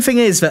annoying thing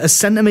is that as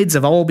centre mids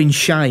have all been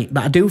shite,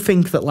 but I do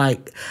think that,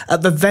 like,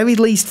 at the very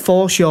least,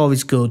 Forshaw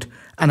is good,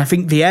 and I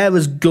think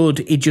Vieira's good.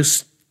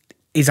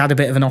 He's had a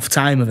bit of an off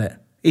time of it.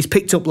 He's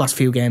picked up last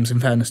few games, in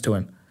fairness to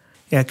him.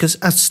 Yeah, because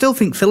I still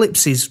think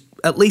Phillips is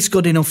at least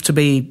good enough to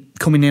be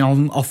coming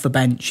in off the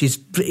bench. He's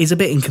a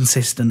bit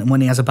inconsistent, and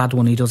when he has a bad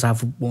one, he does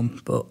have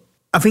one, but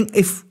I think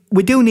if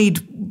we do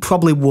need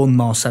probably one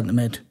more centre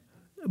mid,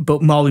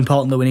 but more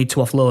importantly, we need to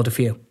offload a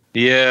few.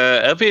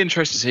 Yeah, it'll be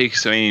interesting to see,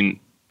 because, I mean,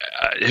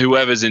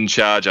 whoever's in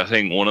charge, I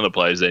think one of the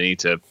players they need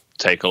to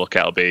take a look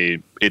at will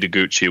be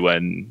Ideguchi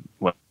when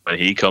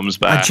he comes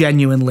back. I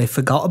genuinely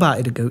forgot about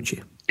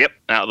Ideguchi. Yep,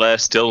 out there,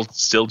 still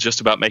just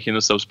about making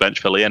the subs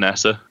bench for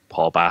Leonessa.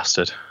 Poor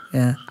bastard.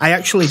 Yeah, I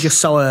actually just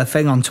saw a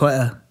thing on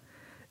Twitter.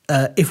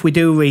 If we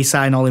do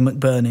re-sign Ollie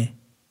McBurney,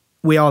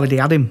 we already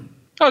had him.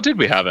 Oh, did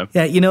we have him?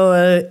 Yeah, you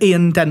know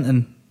Ian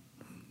Denton?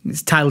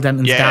 It's Tyler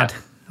Denton's dad,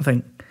 I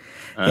think.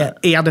 Yeah,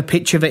 he had a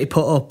picture that he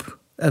put up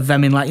of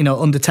them in, like, you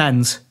know, under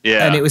 10s.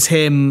 Yeah. And it was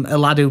him, a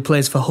lad who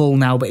plays for Hull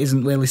now but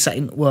isn't really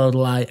setting the world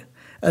alight.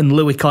 And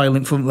Louis Coyle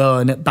in front row,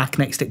 and back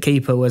next to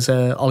keeper was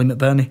Ollie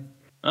McBurney.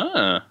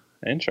 Ah,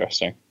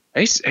 interesting.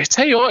 I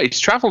tell you what,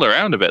 he's travelled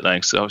around a bit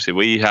then. So obviously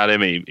we had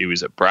him, he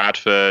was at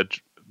Bradford.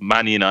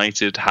 Man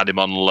United had him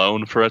on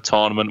loan for a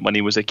tournament when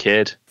he was a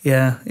kid.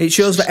 Yeah, it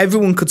shows that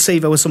everyone could see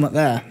there was something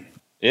there.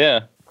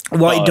 Yeah.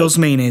 What it does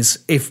mean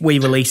is, if we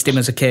released him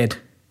as a kid,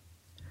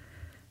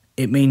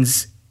 it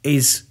means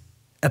he's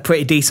a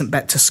pretty decent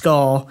bet to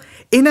score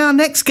in our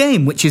next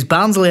game, which is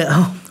Barnsley at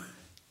home.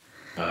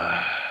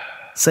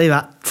 See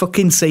that?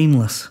 Fucking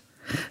seamless.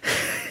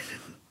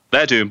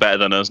 They're doing better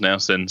than us now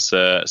since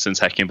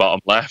Heckingbottom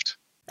left.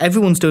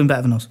 Everyone's doing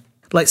better than us.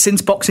 Like,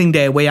 since Boxing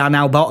Day, we are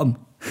now bottom.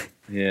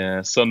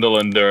 Yeah,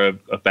 Sunderland are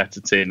a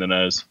better team than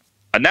us.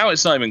 And now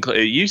it's not even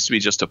clear. It used to be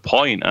just a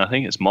point, and I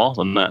think it's more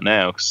than that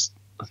now, because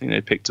I think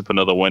they picked up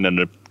another win and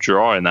a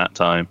draw in that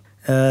time.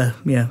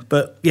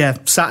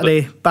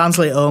 Saturday,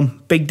 Barnsley at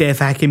home, big day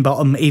for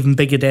Heckingbottom, even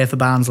bigger day for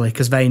Barnsley,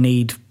 because they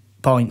need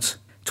points.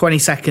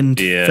 22nd,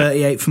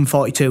 38 from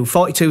 42.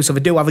 42, so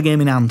they do have a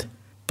game in hand,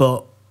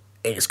 but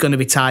it's going to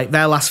be tight.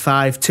 Their last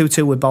 5,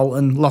 2-2 with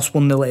Bolton, lost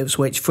 1-0 at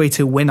Ipswich,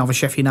 3-2 win over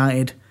Sheffield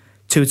United,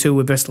 2-2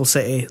 with Bristol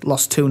City,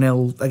 lost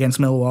 2-0 against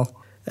Millwall.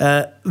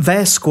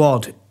 Their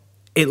squad,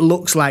 it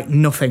looks like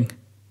nothing,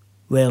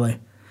 really.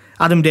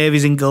 Adam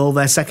Davies in goal,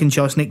 their second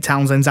choice, Nick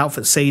Townsend's out for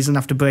the season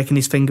after breaking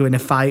his finger in a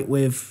fight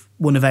with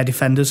one of their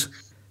defenders,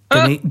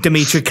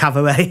 Dimitri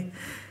Cavaret.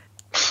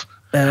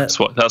 That's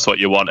what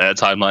you want at a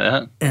time like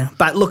that. Yeah,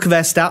 but look at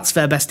their stats.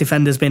 Their best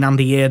defender's been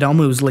Andy Yeardom,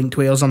 who's linked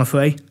to us on a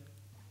free.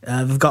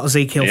 They've got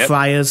Ezekiel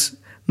Friars.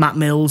 Matt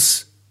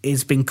Mills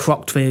has been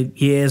crocked for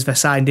years. They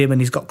signed him and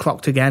he's got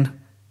crocked again.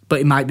 But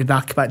he might be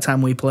back by the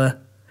time we play.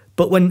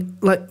 But when,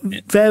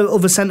 their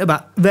other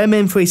centre-back, their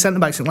main 3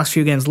 centre-backs in the last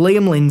few games,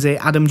 Liam Lindsay,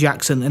 Adam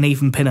Jackson and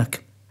Ethan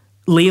Pinnock.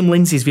 Liam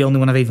Lindsay's the only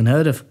one I've even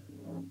heard of.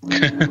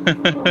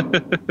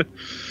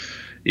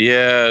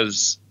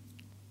 Yes.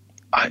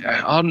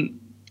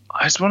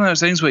 It's one of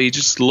those things where you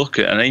just look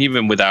at, and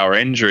even with our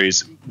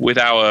injuries, with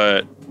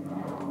our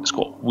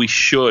squad, we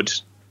should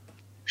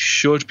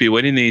be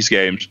winning these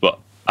games, but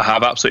I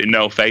have absolutely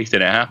no faith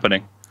in it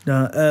happening.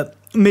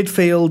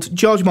 Midfield,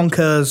 George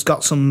Monker's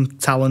got some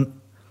talent.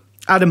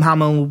 Adam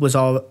Hamill was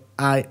all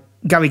right.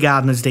 Gary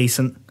Gardner's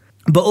decent.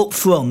 But up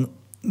front,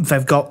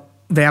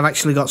 they have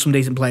actually got some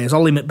decent players.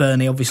 Ollie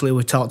McBurney, obviously,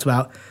 we've talked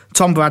about.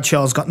 Tom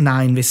Bradshaw's got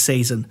 9 this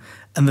season.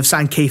 And they've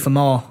signed Kiefer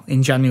Moore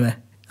in January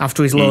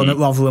after his loan at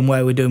Rotherham,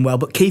 where we're doing well.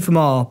 But Kiefer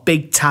Moore,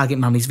 big target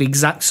man, he's the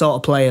exact sort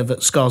of player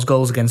that scores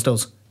goals against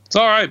us. It's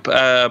all right.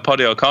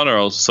 Poddy O'Connor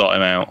will sort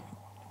him out.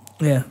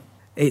 Yeah.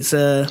 It's...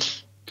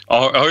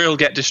 Or he'll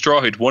get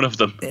destroyed, one of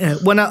them. Yeah,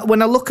 when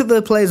I look at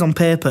the players on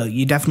paper,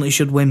 you definitely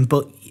should win,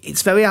 but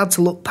it's very hard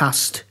to look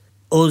past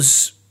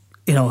us,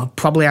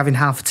 probably having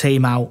half a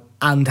team out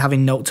and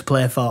having naught to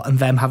play for, and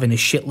them having a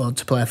shitload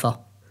to play for.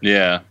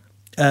 Yeah.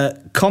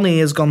 Connie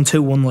has gone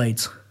 2-1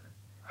 Leeds.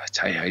 I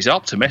tell you, he's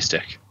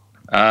optimistic.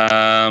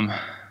 I'm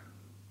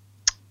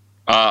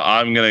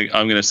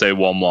gonna say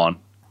 1-1.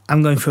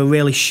 I'm going for a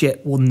really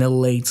shit 1-0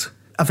 Leeds.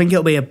 I think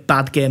it'll be a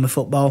bad game of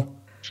football,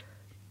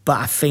 but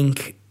I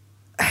think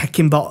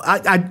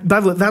Heckingbottom. By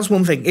the way, that's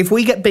one thing. If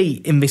we get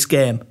beat in this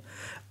game,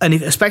 and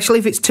especially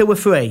if it's 2 or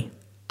 3,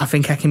 I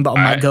think Heckingbottom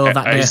might go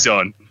that day. He's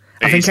done.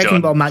 I think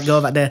Heckingbottom might go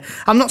that day.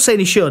 I'm not saying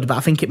he should, but I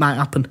think it might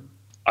happen.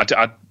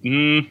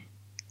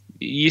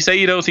 You say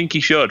you don't think he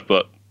should,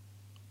 but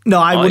no,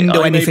 I wouldn't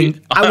do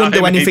anything. I wouldn't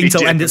do anything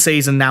till do. end of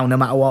season now, no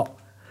matter what.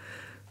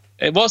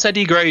 What's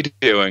Eddie Gray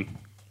doing?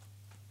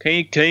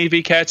 Can he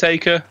be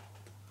caretaker?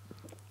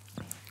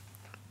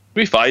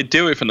 Be fine.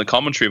 Do it from the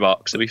commentary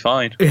box. It'll be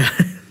fine. Yeah.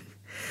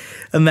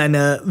 And then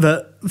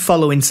the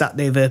following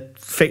Saturday, the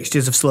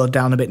fixtures have slowed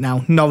down a bit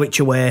now. Norwich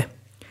away.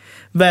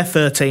 They're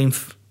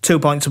 13th, 2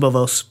 points above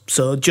us.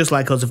 So just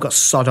like us, have got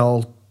sod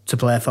all to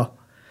play for.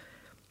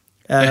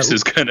 This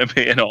is going to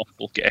be an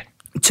awful game.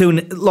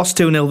 Lost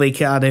 2-0 v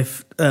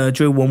Cardiff,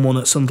 drew 1-1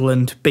 at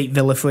Sunderland, beat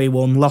Villa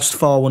 3-1, lost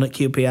 4-1 at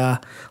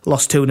QPR,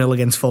 lost 2-0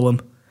 against Fulham.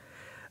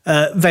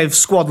 Their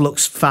squad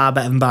looks far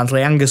better than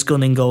Barnsley. Angus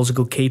Gunn in goal's a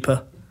good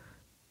keeper.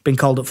 Been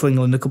called up for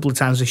England a couple of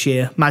times this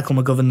year. Michael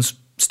McGovern's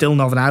still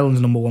Northern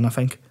Ireland's number 1, I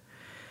think.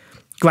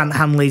 Grant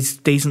Hanley's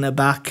decent at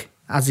back,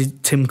 as is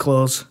Tim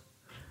Close.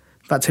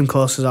 In fact, Tim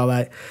Close is all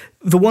right.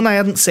 The one I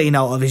hadn't seen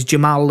out of is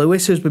Jamal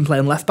Lewis, who's been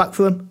playing left back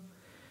for him.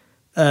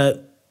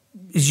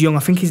 He's young, I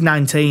think he's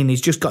 19.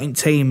 He's just got in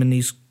team, and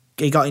he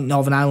got in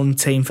Northern Ireland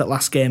team for the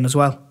last game as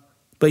well.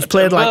 But he's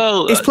played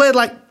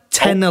like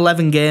 10,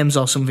 11 games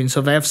or something,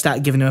 so they have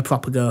started giving him a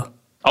proper go.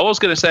 I was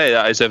going to say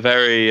that is a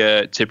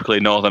very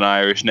typically Northern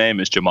Irish name,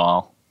 is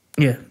Jamal.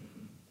 Yeah.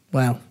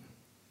 Well,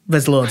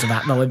 there's loads of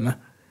that though, isn't there?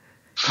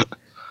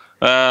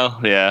 Well,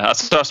 yeah. I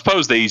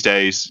suppose these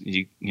days,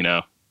 you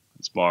know,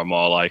 it's more and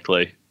more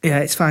likely. Yeah,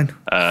 it's fine.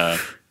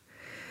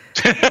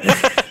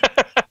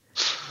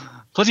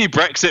 Bloody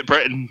Brexit,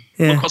 Britain.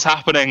 Yeah. Look what's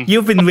happening.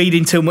 You've been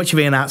reading too much of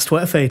Ian Hart's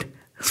Twitter feed.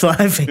 That's what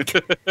I think.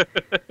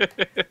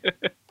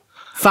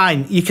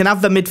 Fine, you can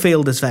have the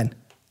midfielders then.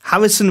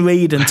 Harrison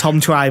Reed and Tom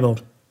Tribal.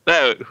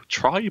 No,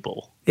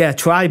 Tribal? Yeah,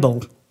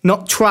 Tribal.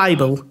 Not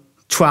tribal,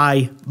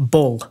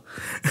 Tribal.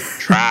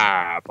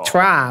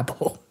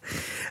 Tribal.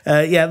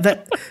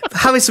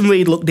 Harrison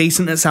Reed looked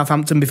decent at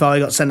Southampton before he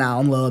got sent out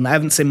on loan. I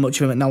haven't seen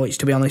much of him at Norwich,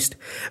 to be honest.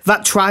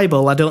 That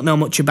Tribal, I don't know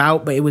much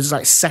about, but it was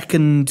like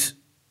second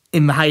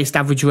in the highest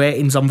average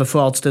ratings on the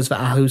fraudsters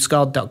at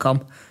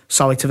whoscored.com.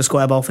 Sorry to the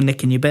square ball for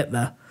nicking your bit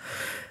there.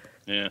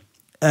 Yeah.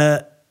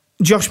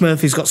 Josh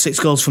Murphy's got 6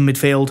 goals from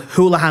midfield.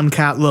 Houlihan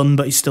can't run,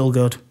 but he's still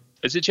good.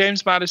 Is it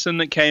James Maddison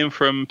that came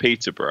from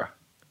Peterborough?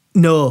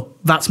 No,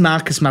 that's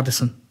Marcus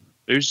Maddison.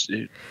 All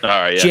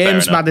right, yeah,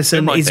 James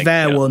Maddison is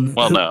their one.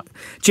 Well, no.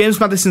 James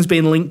Maddison's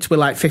been linked with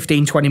like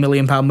 15-20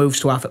 million pound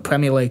moves to half at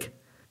Premier League,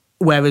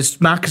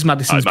 whereas Marcus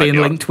Maddison's been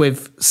linked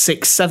with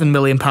 6-7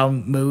 million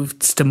pound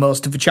moves to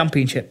most of the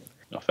Championship.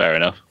 Oh, fair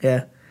enough.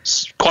 Yeah.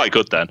 It's quite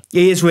good then.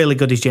 He is really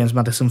good, is James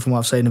Maddison, from what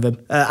I've seen of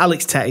him.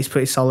 Alex Tetty's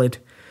pretty solid.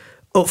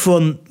 Up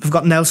front, we've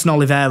got Nelson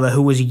Oliveira,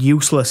 who was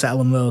useless at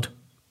Ellen Road,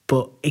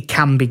 but he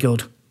can be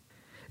good.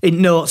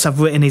 In notes I've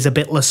written he's a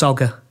bit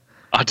Lasogga.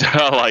 I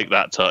like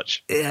that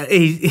touch.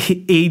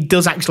 He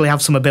does actually have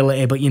some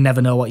ability, but you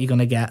never know what you're going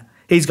to get.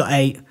 He's got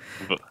 8.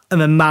 And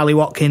then Marley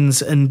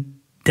Watkins and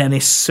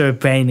Dennis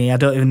Serbany. I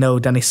don't even know who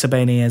Dennis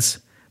Serbany is.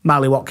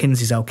 Marley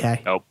Watkins is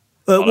okay. Nope.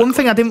 One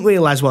thing I didn't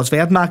realise was they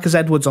had Marcus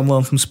Edwards on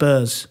loan from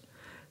Spurs.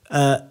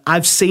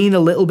 I've seen a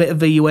little bit of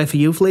the UEFA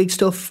Youth League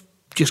stuff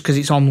just because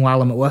it's on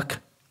while I'm at work.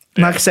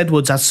 Yeah. Marcus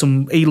Edwards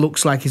he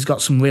looks like he's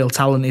got some real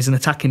talent. He's an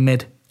attacking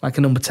mid, like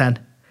a number 10.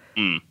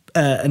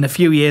 And a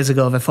few years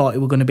ago, they thought he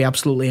was going to be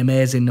absolutely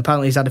amazing.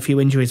 Apparently, he's had a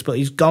few injuries, but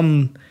he's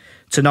gone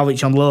to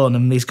Norwich on loan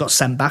and he's got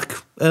sent back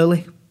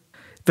early.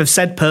 They've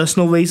said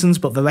personal reasons,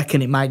 but they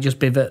reckon it might just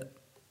be that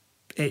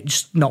it's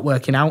just not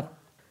working out.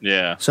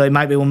 Yeah. So it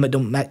might be one that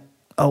don't make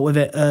out with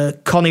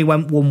it. Connie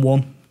went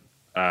 1-1.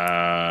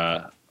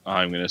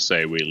 I'm going to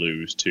say we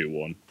lose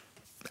 2-1.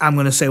 I'm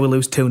going to say we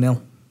lose 2-0,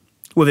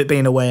 with it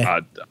being away.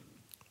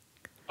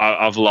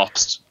 I've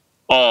lost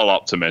all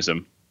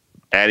optimism.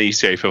 Any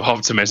shape of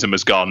optimism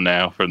has gone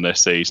now from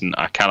this season.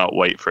 I cannot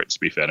wait for it to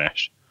be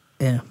finished.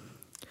 Yeah.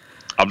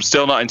 I'm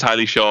still not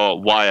entirely sure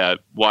why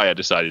I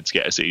decided to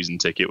get a season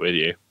ticket with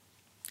you.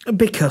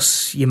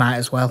 Because you might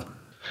as well.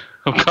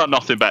 I've got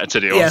nothing better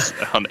to do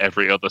on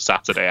every other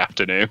Saturday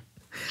afternoon.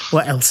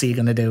 What else are you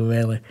going to do,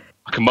 really?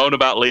 I can moan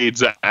about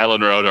Leeds at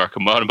Ellen Road or I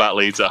can moan about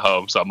Leeds at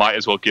home, so I might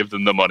as well give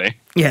them the money.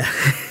 Yeah.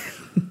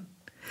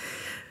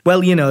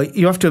 Well, you know,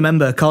 you have to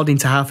remember, according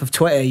to half of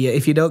Twitter,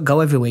 if you don't go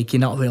every week, you're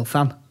not a real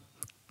fan.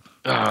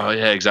 Oh,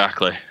 yeah,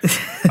 exactly.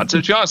 And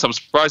to be honest, I'm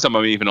surprised I'm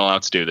even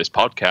allowed to do this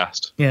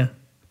podcast. Yeah.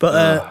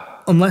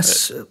 But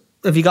unless...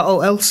 have you got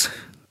all else?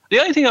 The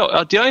only thing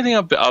I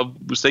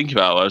was thinking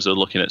about as I was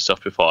looking at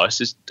stuff before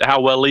is how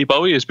well Lee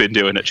Bowie has been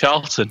doing at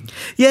Charlton.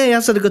 Yeah, he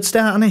has had a good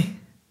start, hasn't he?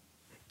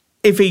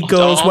 if he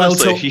goes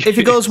honestly, if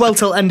he goes well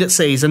till end of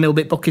season, he'll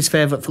be Bucky's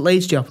favourite for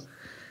Leeds job.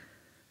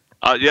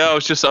 Yeah, I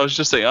was just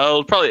thinking,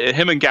 oh, probably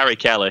him and Gary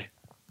Kelly.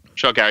 I'm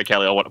sure Gary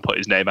Kelly will want to put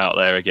his name out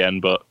there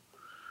again, but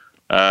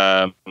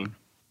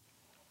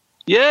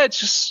yeah,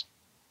 it's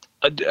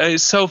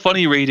so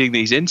funny reading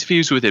these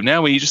interviews with him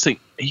now, where you just think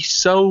he's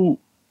so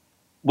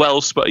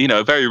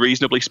very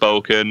reasonably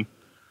spoken.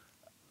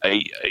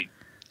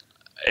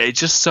 It's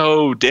just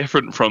so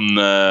different from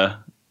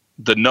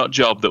the nut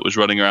job that was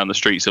running around the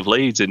streets of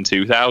Leeds in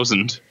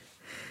 2000.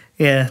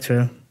 Yeah,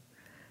 true.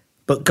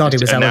 But God, he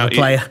was a hell of a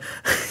player.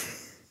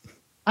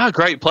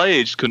 Great player.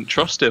 You just couldn't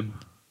trust him.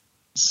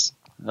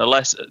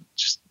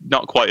 Just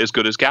not quite as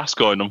good as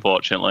Gascoigne,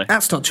 unfortunately.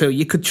 That's not true.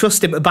 You could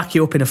trust him to back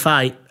you up in a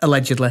fight,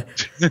 allegedly.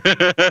 It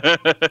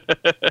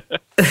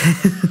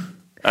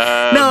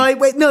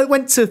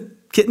went to...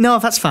 No,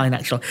 that's fine,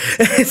 actually.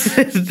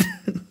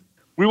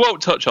 We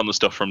won't touch on the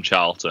stuff from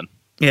Charlton.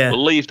 Yeah.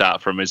 We'll leave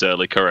that from his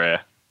early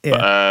career.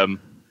 Yeah. But,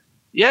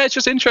 it's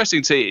just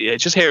interesting to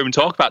just hear him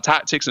talk about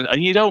tactics,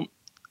 and you don't...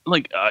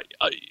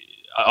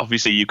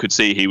 obviously, you could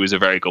see he was a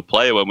very good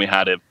player when we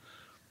had him.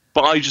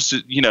 But I just,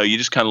 you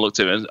just kind of looked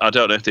at him, and I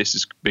don't know if this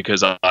is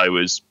because I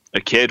was a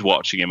kid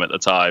watching him at the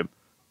time,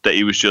 that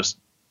he was just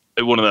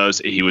one of those,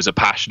 he was a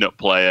passionate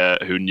player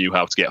who knew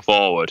how to get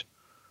forward.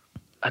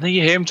 And then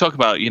you hear him talk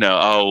about,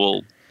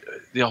 the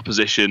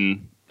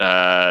opposition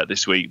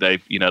this week,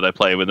 they're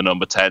playing with a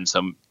number 10,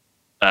 so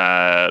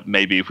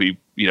maybe if we,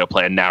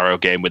 play a narrow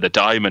game with a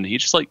diamond, you're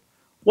just like,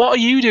 what are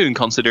you doing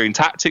considering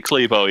tactics,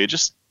 Levo? You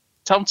just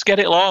tell him to get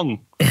it long.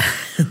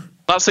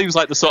 That seems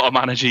like the sort of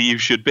manager you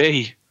should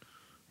be.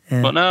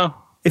 Yeah. But no.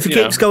 If it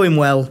keeps going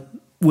well,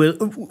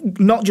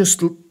 not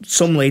just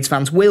some Leeds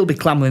fans will be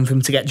clamouring for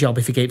him to get a job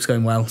if he keeps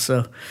going well.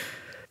 So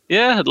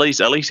yeah, at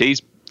least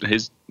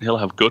he'll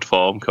have good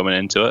form coming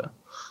into it.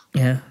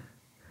 Yeah.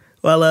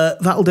 Well,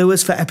 that'll do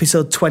us for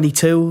episode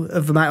 22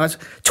 of the Mighty Whites.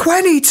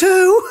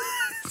 22.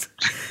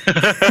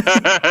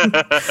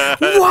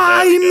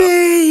 Why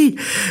me?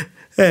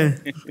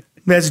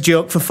 There's a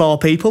joke for 4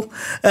 people.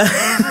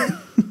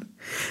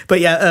 But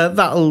yeah,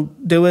 that'll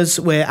do us.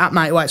 We're at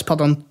Mighty Whites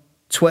Pod on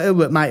Twitter.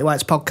 We're at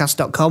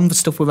MightyWhitesPodcast.com. The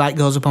stuff we write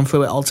goes up on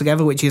Through It All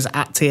Together, which is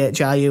at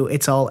THRU,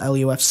 it's all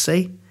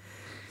LUFC.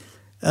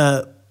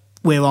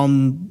 We're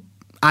on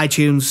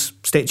iTunes,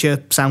 Stitcher,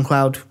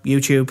 SoundCloud,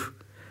 YouTube.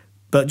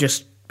 But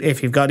just,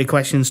 if you've got any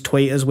questions,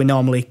 tweet us. We're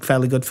normally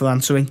fairly good for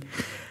answering.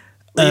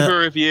 Leave a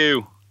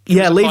review.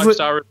 Yeah, leave a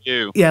 5-star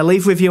review. Yeah,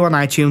 leave a review on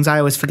iTunes. I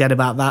always forget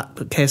about that,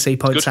 but KC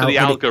points out the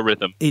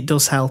algorithm. It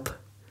does help.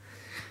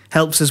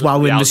 Helps us while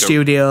we're in the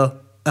studio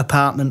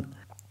apartment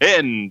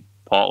in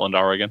Portland,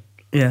 Oregon.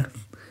 Yeah,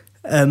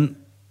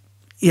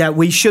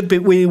 we should be.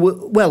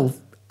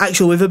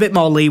 Actually, with a bit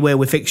more leeway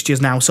with fixtures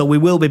now, so we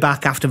will be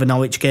back after the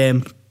Norwich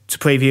game to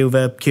preview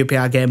the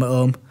QPR game at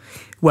home.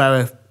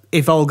 Where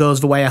if all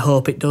goes the way I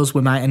hope it does,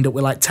 we might end up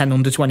with like 10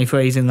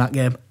 under-23s in that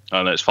game.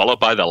 And it's followed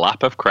by the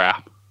lap of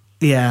crap.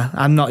 Yeah,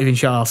 I'm not even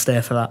sure I'll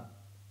stay for that.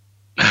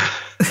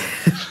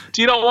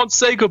 Do you not want to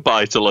say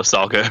goodbye to La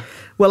Soga?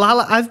 Well,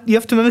 you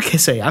have to remember,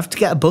 Kissy, I have to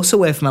get a bus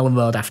away from Ellen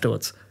Road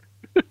afterwards.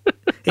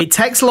 It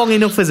takes long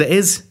enough as it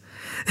is.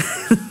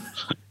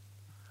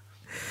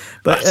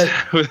 But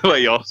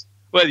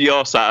where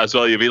you're sat as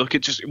well, you'll be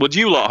looking, would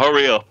you lot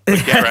hurry up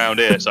and get around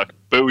here so I can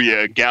boo you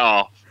and get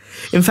off?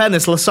 In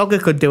fairness, La Soga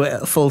could do it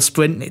at a full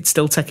sprint. It'd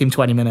still take him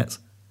 20 minutes.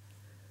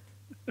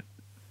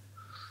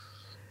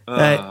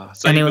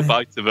 Anyway.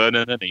 Goodbye to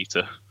Vernon and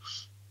Anita.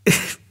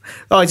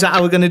 Oh, is that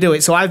how we're going to do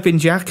it? So I've been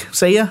Jack.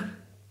 See ya.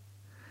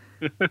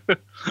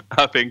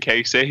 I've been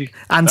Casey.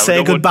 And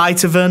say goodbye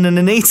to Vernon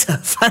and Anita.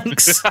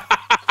 Thanks.